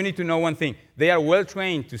 by the way, you need to know one thing. They are well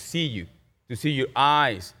trained to see you, to see your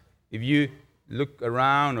eyes. If you look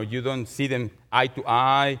around or you don't see them eye to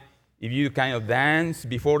eye, if you kind of dance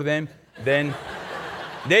before them, then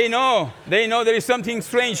they know there is something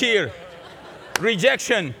strange here.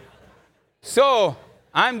 Rejection. So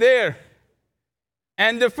I'm there.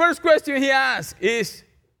 And the first question he asks is,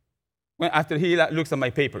 after he looks at my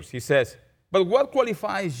papers, he says, but what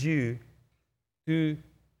qualifies you to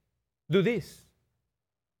do this?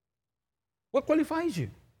 What qualifies you?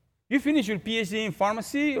 You finish your PhD in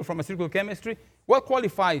pharmacy or pharmaceutical chemistry. What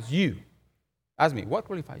qualifies you? Ask me, what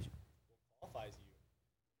qualifies you? What qualifies you?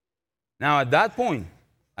 Now, at that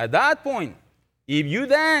point, if you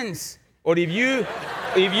dance or if you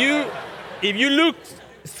look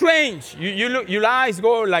strange, your eyes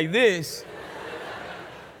go like this,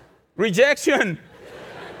 rejection.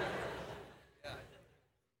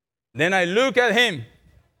 Then I look at him,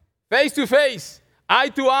 face to face, eye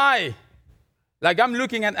to eye, like I'm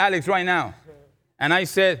looking at Alex right now. And I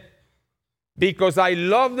said, because I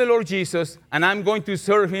love the Lord Jesus and I'm going to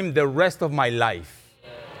serve him the rest of my life.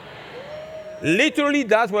 Literally,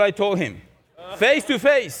 that's what I told him, face to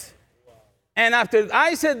face. And after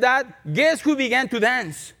I said that, guess who began to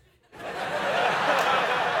dance?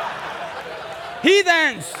 He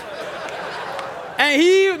danced. And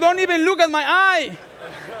he don't even look at my eye.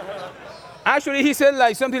 Actually, he said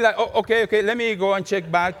something like, oh, okay, let me go and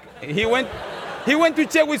check back. He went to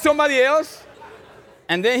check with somebody else,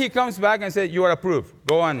 and then he comes back and said, you are approved.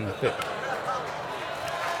 Go on.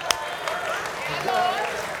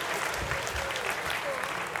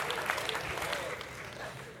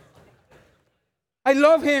 I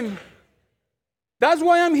love him. That's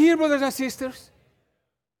why I'm here, brothers and sisters.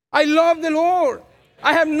 I love the Lord.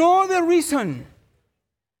 I have no other reason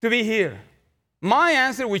to be here. My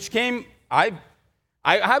answer, which came, I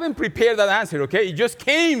haven't prepared that answer, okay? It just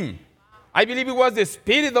came. I believe it was the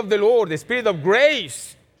Spirit of the Lord, the Spirit of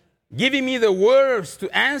grace, giving me the words to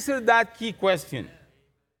answer that key question.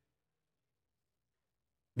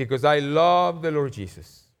 Because I love the Lord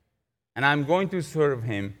Jesus, and I'm going to serve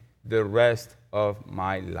him the rest of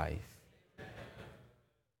my life.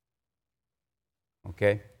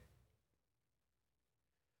 Okay?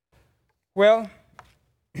 Well,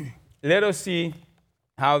 let us see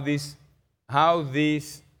how this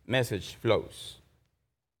message flows.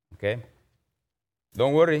 Okay?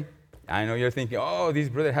 Don't worry. I know you're thinking, oh, this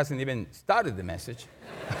brother hasn't even started the message.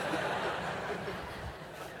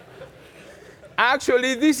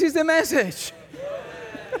 Actually, this is the message.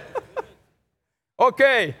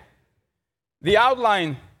 Okay. The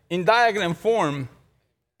outline in diagram form,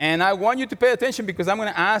 and I want you to pay attention because I'm going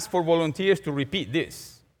to ask for volunteers to repeat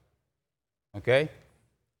this. Okay?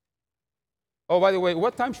 Oh, by the way,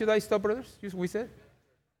 what time should I stop, brothers? We said?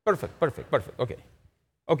 Perfect.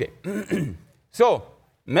 Okay. So,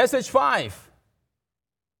 message 5.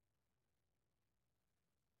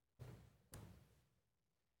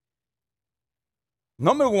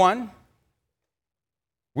 Number 1,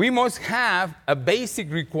 we must have a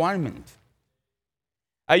basic requirement,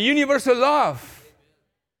 a universal love.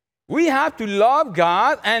 We have to love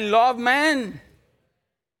God and love man.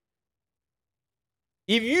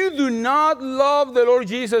 If you do not love the Lord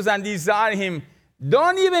Jesus and desire him,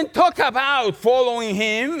 don't even talk about following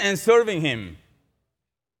him and serving him.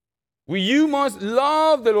 You must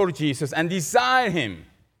love the Lord Jesus and desire him.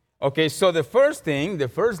 Okay, so the first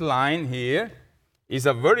line here is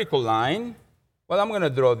a vertical line. Well, I'm going to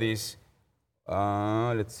draw this.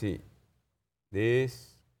 Let's see. This.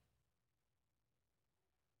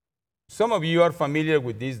 Some of you are familiar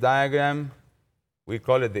with this diagram. We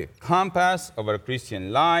call it the compass of our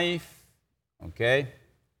Christian life. Okay?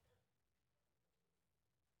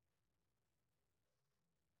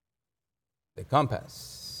 The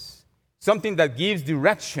compass. Something that gives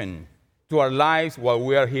direction to our lives while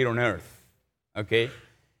we are here on earth. Okay?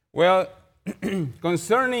 Well,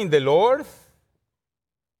 concerning the Lord,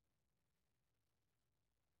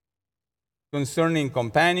 concerning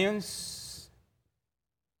companions,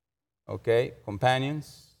 okay,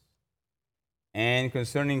 companions, and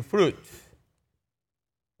concerning fruit.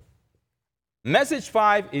 Message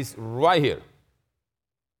 5 is right here.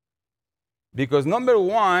 Because number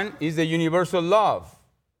 1 is the universal love.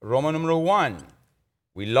 Roman numeral 1.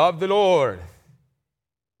 We love the Lord.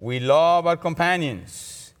 We love our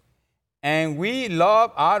companions. And we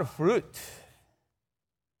love our fruit.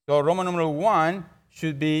 So Roman numeral 1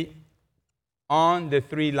 should be on the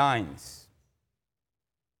 3 lines.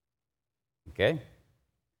 Okay?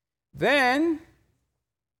 Then,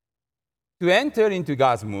 to enter into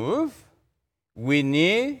God's move, we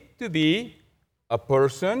need to be a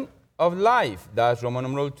person of life. That's Roman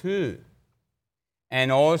numeral 2. And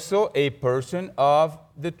also a person of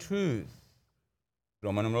the truth.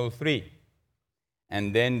 Roman numeral 3.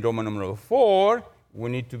 And then Roman numeral 4, we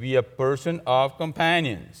need to be a person of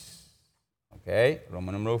companions. Okay?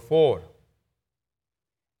 Roman numeral 4.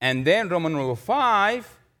 And then Roman numeral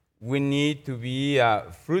 5, we need to be a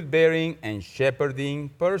fruit-bearing and shepherding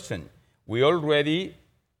person. We already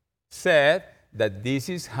said that this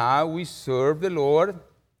is how we serve the Lord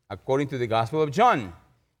according to the Gospel of John.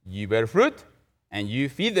 You bear fruit and you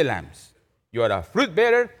feed the lambs. You are a fruit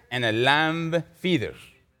bearer and a lamb feeder.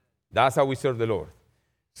 That's how we serve the Lord.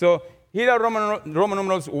 So here are Roman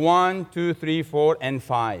numerals 1, 2, 3, 4, and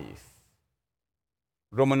 5.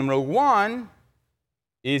 Roman numeral 1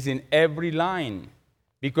 is in every line,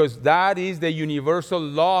 because that is the universal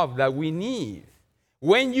love that we need.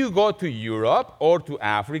 When you go to Europe or to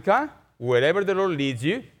Africa, wherever the Lord leads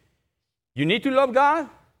you, you need to love God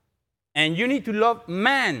and you need to love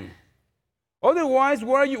man. Otherwise,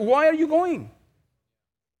 why are you going?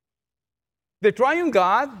 The triune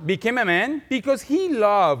God became a man because he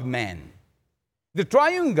loved man. The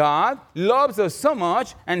triune God loves us so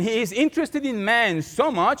much, and he is interested in man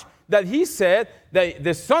so much that he said that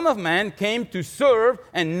the Son of Man came to serve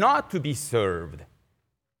and not to be served.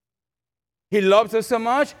 He loves us so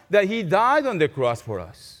much that he died on the cross for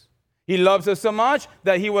us. He loves us so much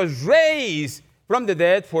that he was raised from the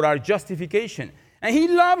dead for our justification. And he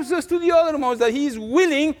loves us to the uttermost, that he is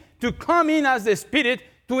willing to come in as the Spirit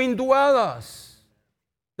to indwell us.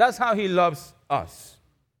 That's how he loves us.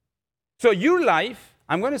 So your life,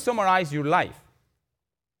 I'm going to summarize your life,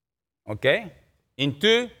 okay,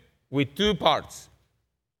 with two parts.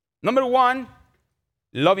 Number 1,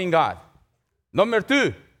 loving God. Number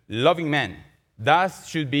 2, loving man. That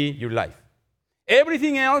should be your life.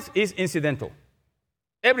 Everything else is incidental.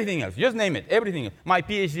 Everything else, just name it, everything else. My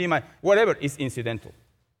PhD, my whatever is incidental.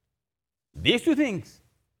 These 2 things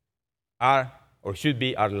are or should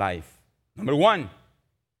be our life. Number 1,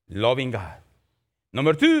 loving God.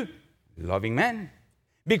 Number 2, loving man.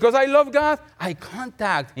 Because I love God, I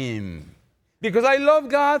contact him. Because I love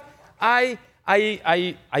God, I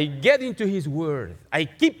get into his word. I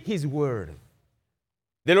keep his word.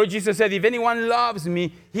 The Lord Jesus said, if anyone loves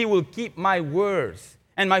me, he will keep my words.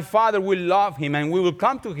 And my Father will love him, and we will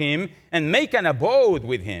come to him and make an abode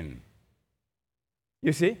with him.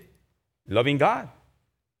 You see? Loving God.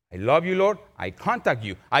 I love you, Lord. I contact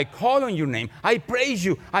you. I call on your name. I praise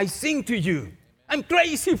you. I sing to you. I'm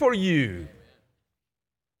crazy for you.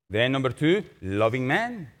 Then number 2, loving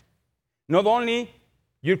man. Not only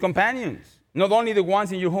your companions, not only the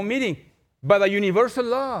ones in your home meeting, but a universal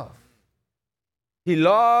love.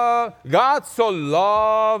 God so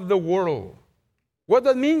loved the world. What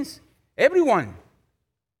that means? Everyone.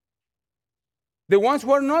 The ones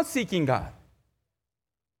who are not seeking God.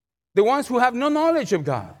 The ones who have no knowledge of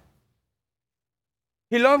God.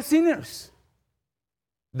 He loves sinners.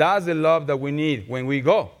 That's the love that we need when we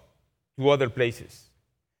go to other places.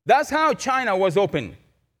 That's how China was open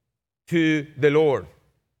to the Lord,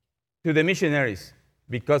 to the missionaries,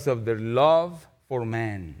 because of their love for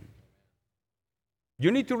man.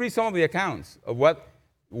 You need to read some of the accounts of what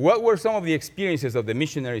were some of the experiences of the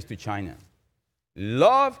missionaries to China.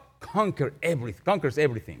 Love conquers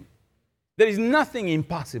everything. There is nothing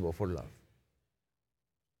impossible for love.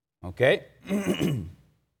 Okay?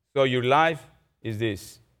 So your life is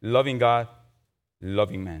this: loving God,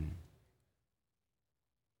 loving man.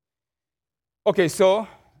 Okay, so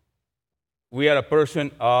we are a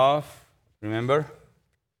person of, remember,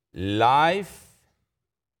 life,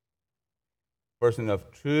 person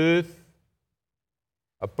of truth,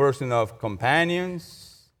 a person of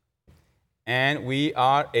companions, and we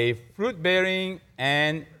are a fruit-bearing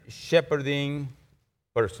and shepherding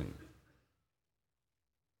person.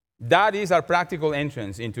 That is our practical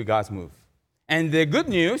entrance into God's move. And the good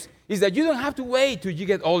news is that you don't have to wait till you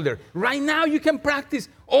get older. Right now, you can practice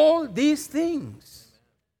all these things.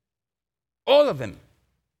 All of them.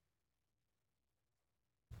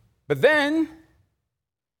 But then,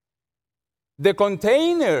 the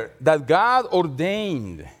container that God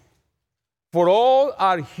ordained for all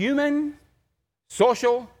our human,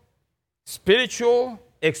 social, spiritual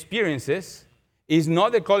experiences is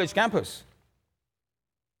not the college campus.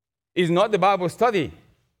 It's not the Bible study.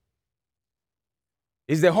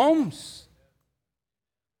 It's the homes.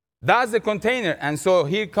 That's the container. And so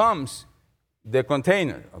here comes the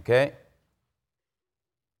container, okay?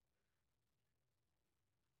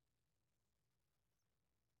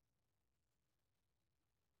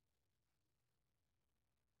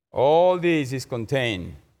 All this is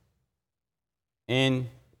contained in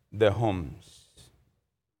the homes.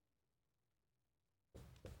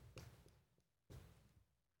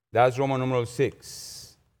 That's Roman numeral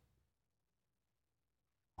 6.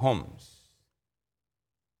 Homes.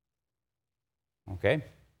 Okay?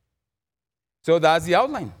 So that's the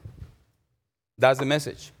outline. That's the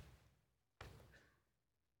message.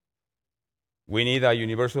 We need a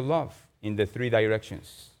universal love in the 3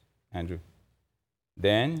 directions, Andrew.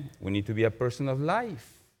 Then we need to be a person of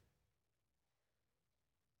life.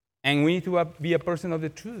 And we need to be a person of the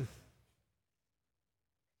truth.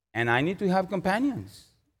 And I need to have companions.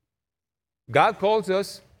 God calls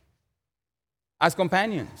us as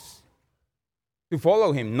companions to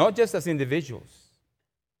follow Him, not just as individuals.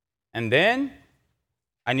 And then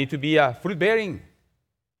I need to be a fruit-bearing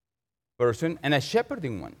person and a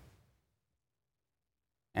shepherding one.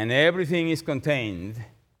 And everything is contained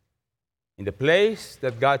in the place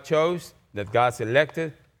that God chose, that God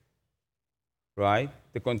selected, right?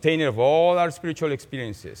 The container of all our spiritual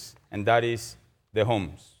experiences, and that is the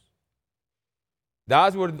homes.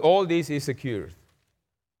 That's where all this is secured.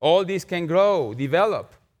 All this can grow,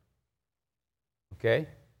 develop. Okay?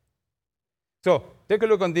 So, take a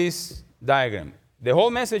look on this diagram. The whole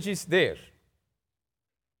message is there.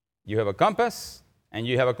 You have a compass, and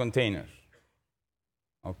you have a container.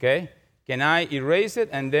 Okay? Can I erase it?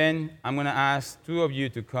 And then I'm going to ask 2 of you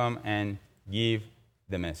to come and give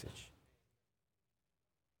the message.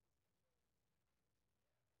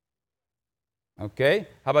 Okay?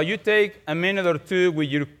 How about you take a minute or 2 with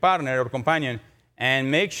your partner or companion and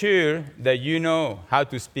make sure that you know how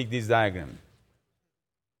to speak this diagram.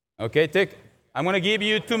 Okay? I'm going to give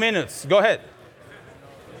you 2 minutes. Go ahead.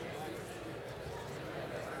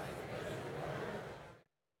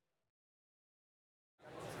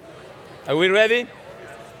 Are we ready?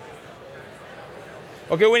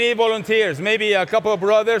 Okay, we need volunteers. Maybe a couple of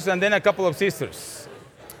brothers and then a couple of sisters.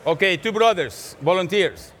 Okay, 2 brothers,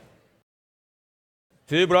 volunteers.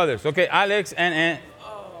 2 brothers. Okay, Alex and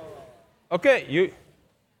okay, you.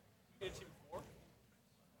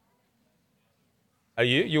 Are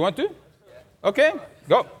you? You want to? Okay,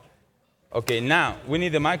 go. Okay, now we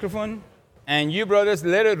need the microphone, and you brothers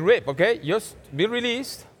let it rip. Okay, just be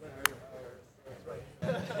released.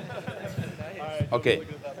 Okay,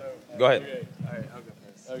 go ahead. All right, I'll go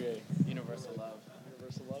first. Okay, universal love.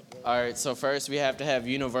 Universal love. All right, so first we have to have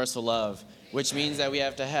universal love, which means that we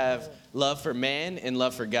have to have love for man and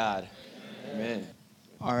love for God. Amen.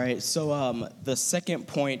 All right, so the second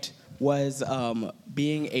point was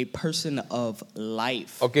being a person of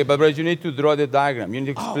life. Okay, but you need to draw the diagram. You need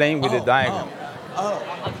to explain with the diagram.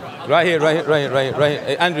 Right here.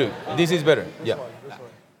 Hey, Andrew, this is better. Yeah.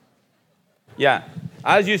 Yeah.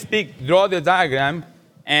 As you speak, draw the diagram,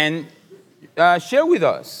 and share with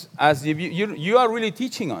us as you are really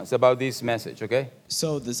teaching us about this message, okay?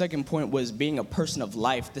 So the second point was being a person of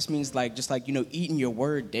life. This means eating your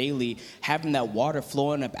word daily, having that water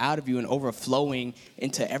flowing up out of you and overflowing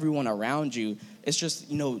into everyone around you. It's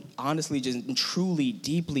just, honestly, just truly,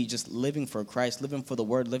 deeply just living for Christ, living for the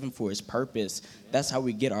word, living for his purpose. That's how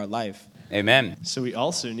we get our life. Amen. So we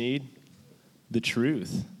also need the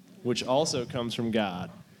truth, which also comes from God.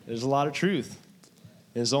 There's a lot of truth.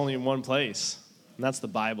 There's only in one place, and that's the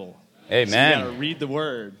Bible. Amen. So you got to read the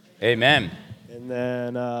word. Amen. And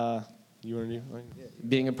then, you want to do?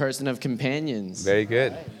 Being a person of companions. Very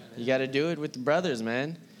good. You got to do it with the brothers,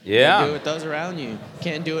 man. Yeah. You gotta do it with those around you.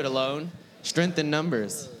 Can't do it alone. Strength in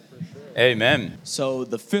numbers. Amen. So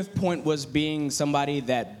the fifth point was being somebody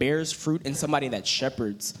that bears fruit and somebody that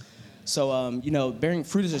shepherds. So, bearing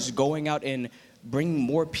fruit is just going out and bringing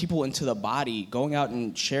more people into the body, going out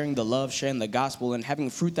and sharing the love, sharing the gospel, and having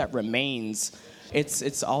fruit that remains.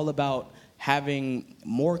 It's all about having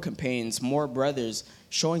more companions, more brothers,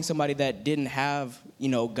 showing somebody that didn't have,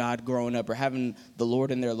 God growing up or having the Lord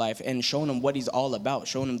in their life and showing them what he's all about,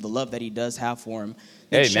 showing them the love that he does have for them.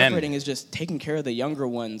 And shepherding is just taking care of the younger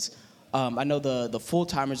ones. I know the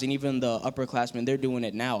full-timers and even the upperclassmen, they're doing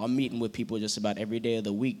it now. I'm meeting with people just about every day of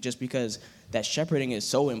the week just because that shepherding is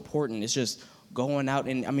so important. It's just going out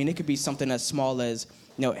and, it could be something as small as,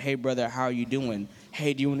 hey, brother, how are you doing?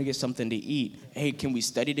 Hey, do you want to get something to eat? Hey, can we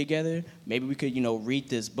study together? Maybe we could, read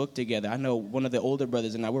this book together. I know one of the older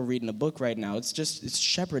brothers and I, we're reading a book right now. It's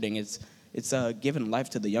shepherding. It's giving life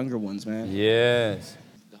to the younger ones, man. Yes.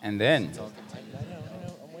 And then.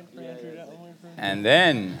 And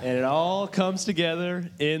it all comes together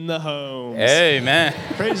in the homes. Amen.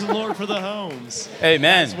 Praise the Lord for the homes.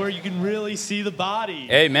 Amen. That's where you can really see the body.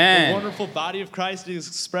 Amen. The wonderful body of Christ is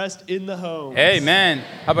expressed in the homes. Amen.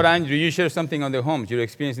 How about Andrew? You share something on the homes, your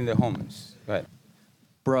experience in the homes. Go ahead.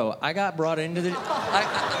 Bro, I got brought into the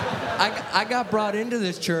I got brought into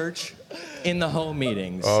this church in the home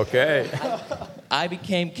meetings. Okay. I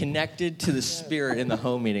became connected to the Spirit in the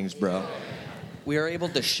home meetings, bro. We are able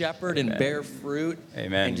to shepherd and bear fruit.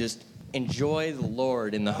 Amen. And just enjoy the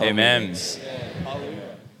Lord in the home Amen. meetings.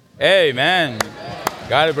 Amen.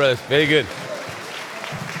 Got it, brothers. Very good.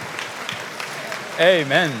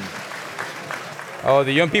 Amen. Oh,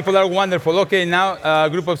 the young people are wonderful. Okay, now a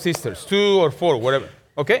group of sisters, 2 or 4, whatever.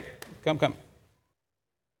 Okay, come.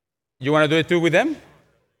 You want to do it too with them?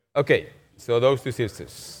 Okay, so those 2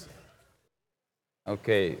 sisters.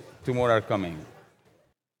 Okay, 2 more are coming.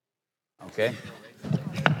 Okay.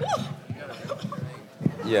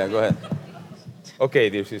 Yeah, go ahead.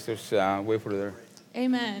 Okay, dear sisters, wait for the...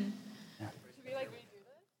 Amen.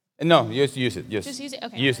 No, just use it. Just use it?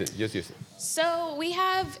 Okay. Just use it. So we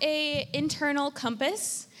have a internal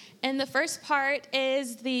compass, and the first part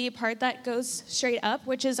is the part that goes straight up,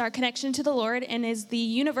 which is our connection to the Lord and is the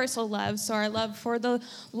universal love, so our love for the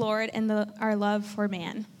Lord and our love for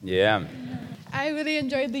man. Yeah. I really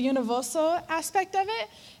enjoyed the universal aspect of it,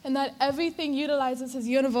 and that everything utilizes his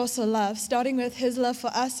universal love, starting with his love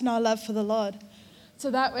for us and our love for the Lord. So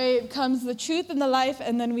that way it comes the truth and the life,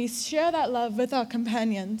 and then we share that love with our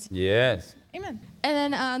companions. Yes. Amen.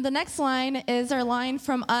 And then the next line is our line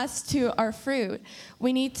from us to our fruit.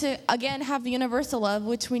 We need to, again, have the universal love,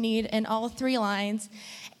 which we need in all 3 lines,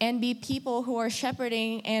 and be people who are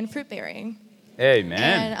shepherding and fruit-bearing. Amen.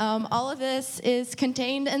 And all of this is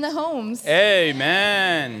contained in the homes.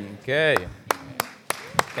 Amen. Okay.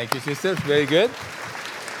 Thank you, sisters. Very good.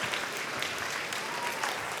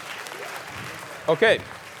 Okay.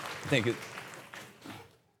 Thank you.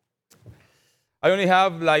 I only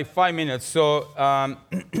have like 5 minutes, so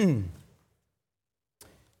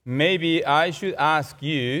maybe I should ask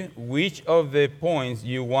you which of the points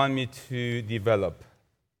you want me to develop.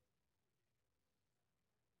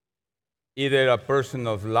 Either a person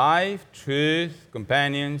of life, truth,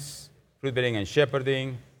 companions, fruit-bearing and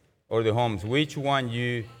shepherding, or the homes. Which one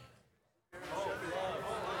you...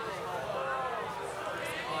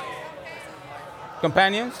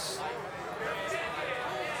 Companions?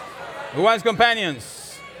 Who wants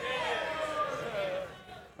companions?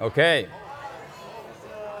 Okay.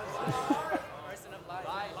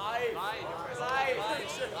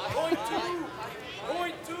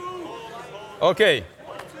 Okay.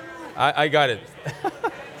 I got it.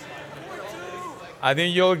 I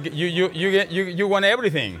think you want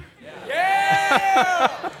everything. Yeah.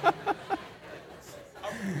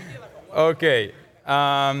 Okay.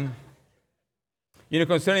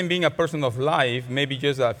 Concerning being a person of life, maybe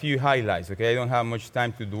just a few highlights. Okay, I don't have much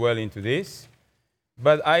time to dwell into this,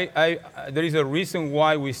 but there is a reason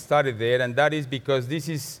why we started there, and that is because this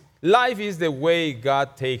is Life is the way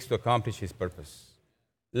God takes to accomplish his purpose.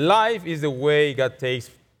 Life is the way God takes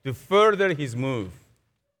to further his move.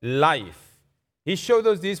 Life. He showed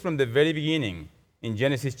us this from the very beginning in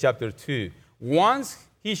Genesis chapter 2. Once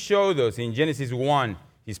he showed us in Genesis 1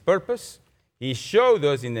 his purpose, he showed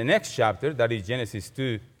us in the next chapter, that is Genesis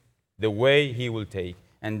 2, the way he will take.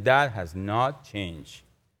 And that has not changed.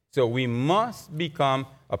 So we must become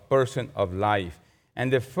a person of life.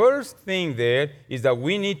 And the first thing there is that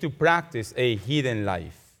we need to practice a hidden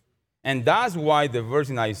life. And that's why the verse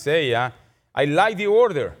in Isaiah, I like the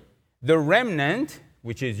order. The remnant,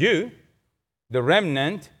 which is you, the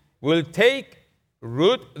remnant will take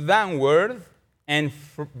root downward and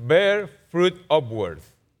bear fruit upward.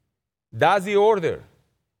 That's the order.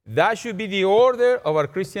 That should be the order of our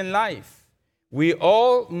Christian life. We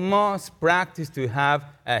all must practice to have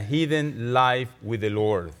a hidden life with the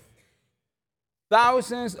Lord.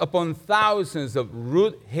 Thousands upon thousands of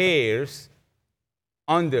root hairs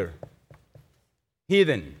under,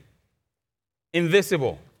 hidden,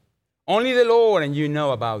 invisible. Only the Lord and you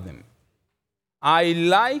know about them. I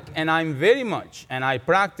like and I'm very much, and I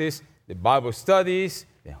practice the Bible studies,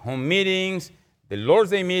 the home meetings, the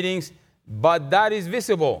Lord's Day meetings, but that is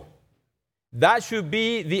visible. That should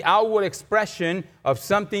be the outward expression of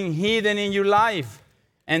something hidden in your life.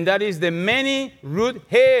 And that is the many root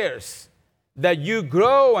hairs that you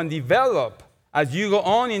grow and develop as you go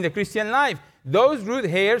on in the Christian life. Those root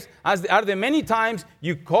hairs are the many times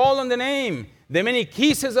you call on the name, the many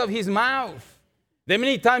kisses of his mouth, the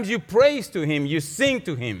many times you praise to him, you sing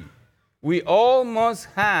to him. We all must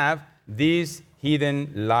have this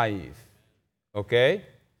hidden life. Okay?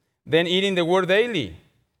 Then eating the word daily.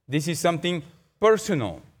 This is something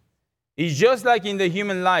personal. It's just like in the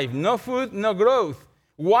human life. No food, no growth.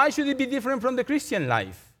 Why should it be different from the Christian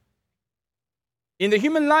life? In the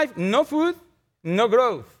human life, no food, no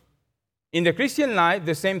growth. In the Christian life,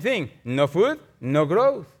 the same thing. No food, no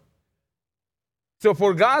growth. So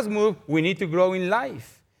for God's move, we need to grow in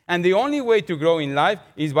life. And the only way to grow in life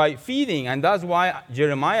is by feeding. And that's why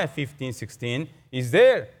Jeremiah 15:16 is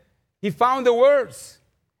there. He found the words.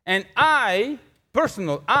 And I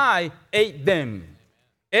ate them.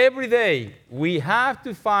 Every day, we have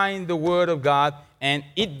to find the Word of God and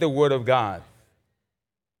eat the Word of God.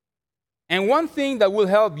 And one thing that will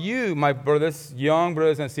help you, my brothers, young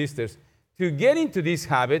brothers and sisters, to get into this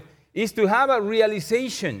habit is to have a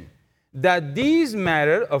realization that this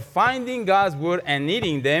matter of finding God's Word and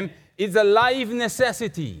eating them is a life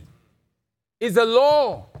necessity. It's a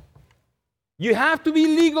law. You have to be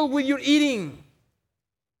legal with your eating.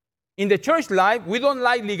 In the church life, we don't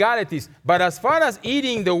like legalities. But as far as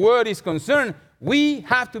eating the Word is concerned, we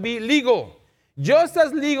have to be legal. Just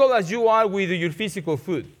as legal as you are with your physical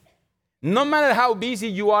food. No matter how busy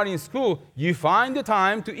you are in school, you find the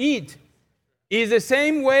time to eat. It's the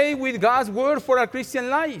same way with God's Word for our Christian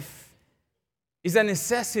life. It's a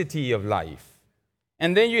necessity of life.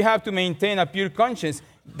 And then you have to maintain a pure conscience.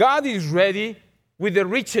 God is ready with the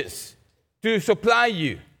riches to supply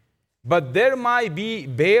you. But there might be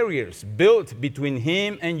barriers built between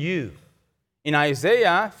him and you. In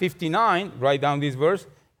Isaiah 59, write down this verse,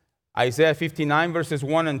 Isaiah 59 verses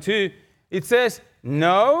 1 and 2, it says,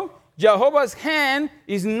 no, Jehovah's hand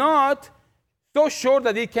is not so short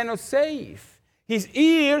that it cannot save. His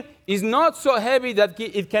ear is not so heavy that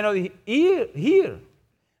it cannot hear.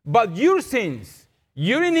 But your sins,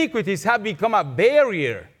 your iniquities have become a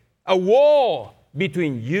barrier, a wall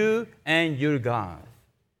between you and your God.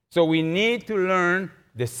 So we need to learn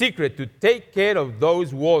the secret to take care of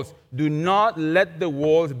those walls. Do not let the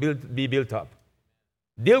walls be built up.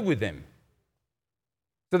 Deal with them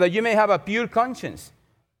so that you may have a pure conscience.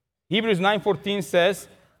 Hebrews 9:14 says,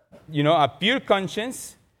 a pure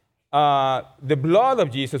conscience, the blood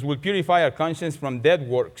of Jesus will purify our conscience from dead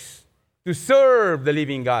works to serve the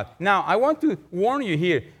living God. Now, I want to warn you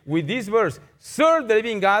here with this verse, serve the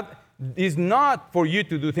living God is not for you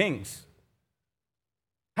to do things.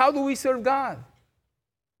 How do we serve God?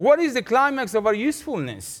 What is the climax of our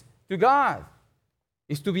usefulness to God?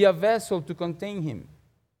 Is to be a vessel to contain him.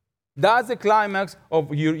 That's the climax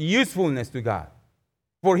of your usefulness to God.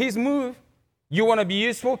 For his move, you want to be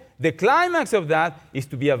useful. The climax of that is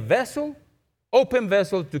to be a vessel, open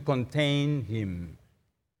vessel to contain him.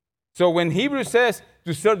 So when Hebrews says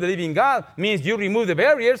to serve the living God, means you remove the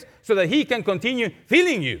barriers so that he can continue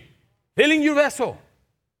filling you, filling your vessel,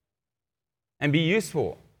 and be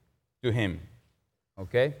useful to him.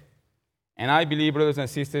 Okay? And I believe, brothers and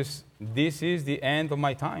sisters, this is the end of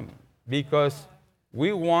my time because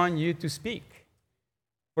we want you to speak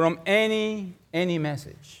from any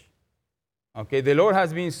message. Okay? The Lord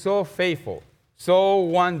has been so faithful, so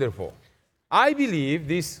wonderful. I believe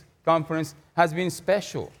this conference has been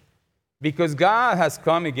special because God has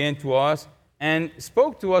come again to us and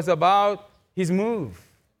spoke to us about his move.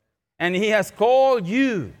 And he has called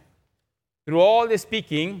you through all the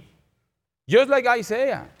speaking, just like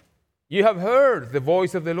Isaiah. You have heard the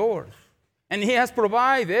voice of the Lord. And he has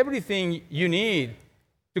provided everything you need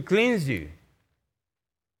to cleanse you,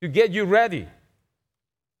 to get you ready.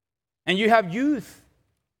 And you have youth.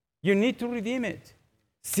 You need to redeem it.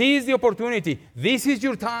 Seize the opportunity. This is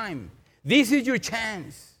your time. This is your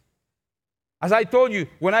chance. As I told you,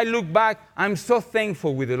 when I look back, I'm so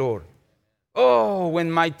thankful with the Lord. Oh,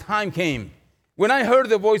 when my time came, when I heard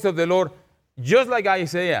the voice of the Lord, just like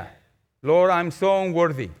Isaiah, Lord, I'm so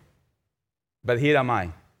unworthy, but here am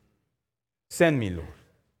I. Send me, Lord.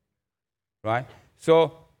 Right?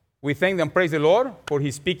 So we thank and praise the Lord for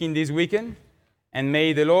his speaking this weekend, and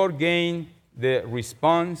may the Lord gain the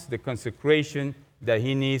response, the consecration that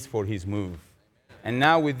he needs for his move. And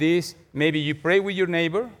now with this, maybe you pray with your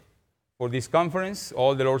neighbor for this conference,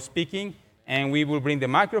 all the Lord speaking, and we will bring the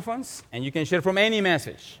microphones, and you can share from any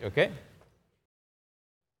message, okay?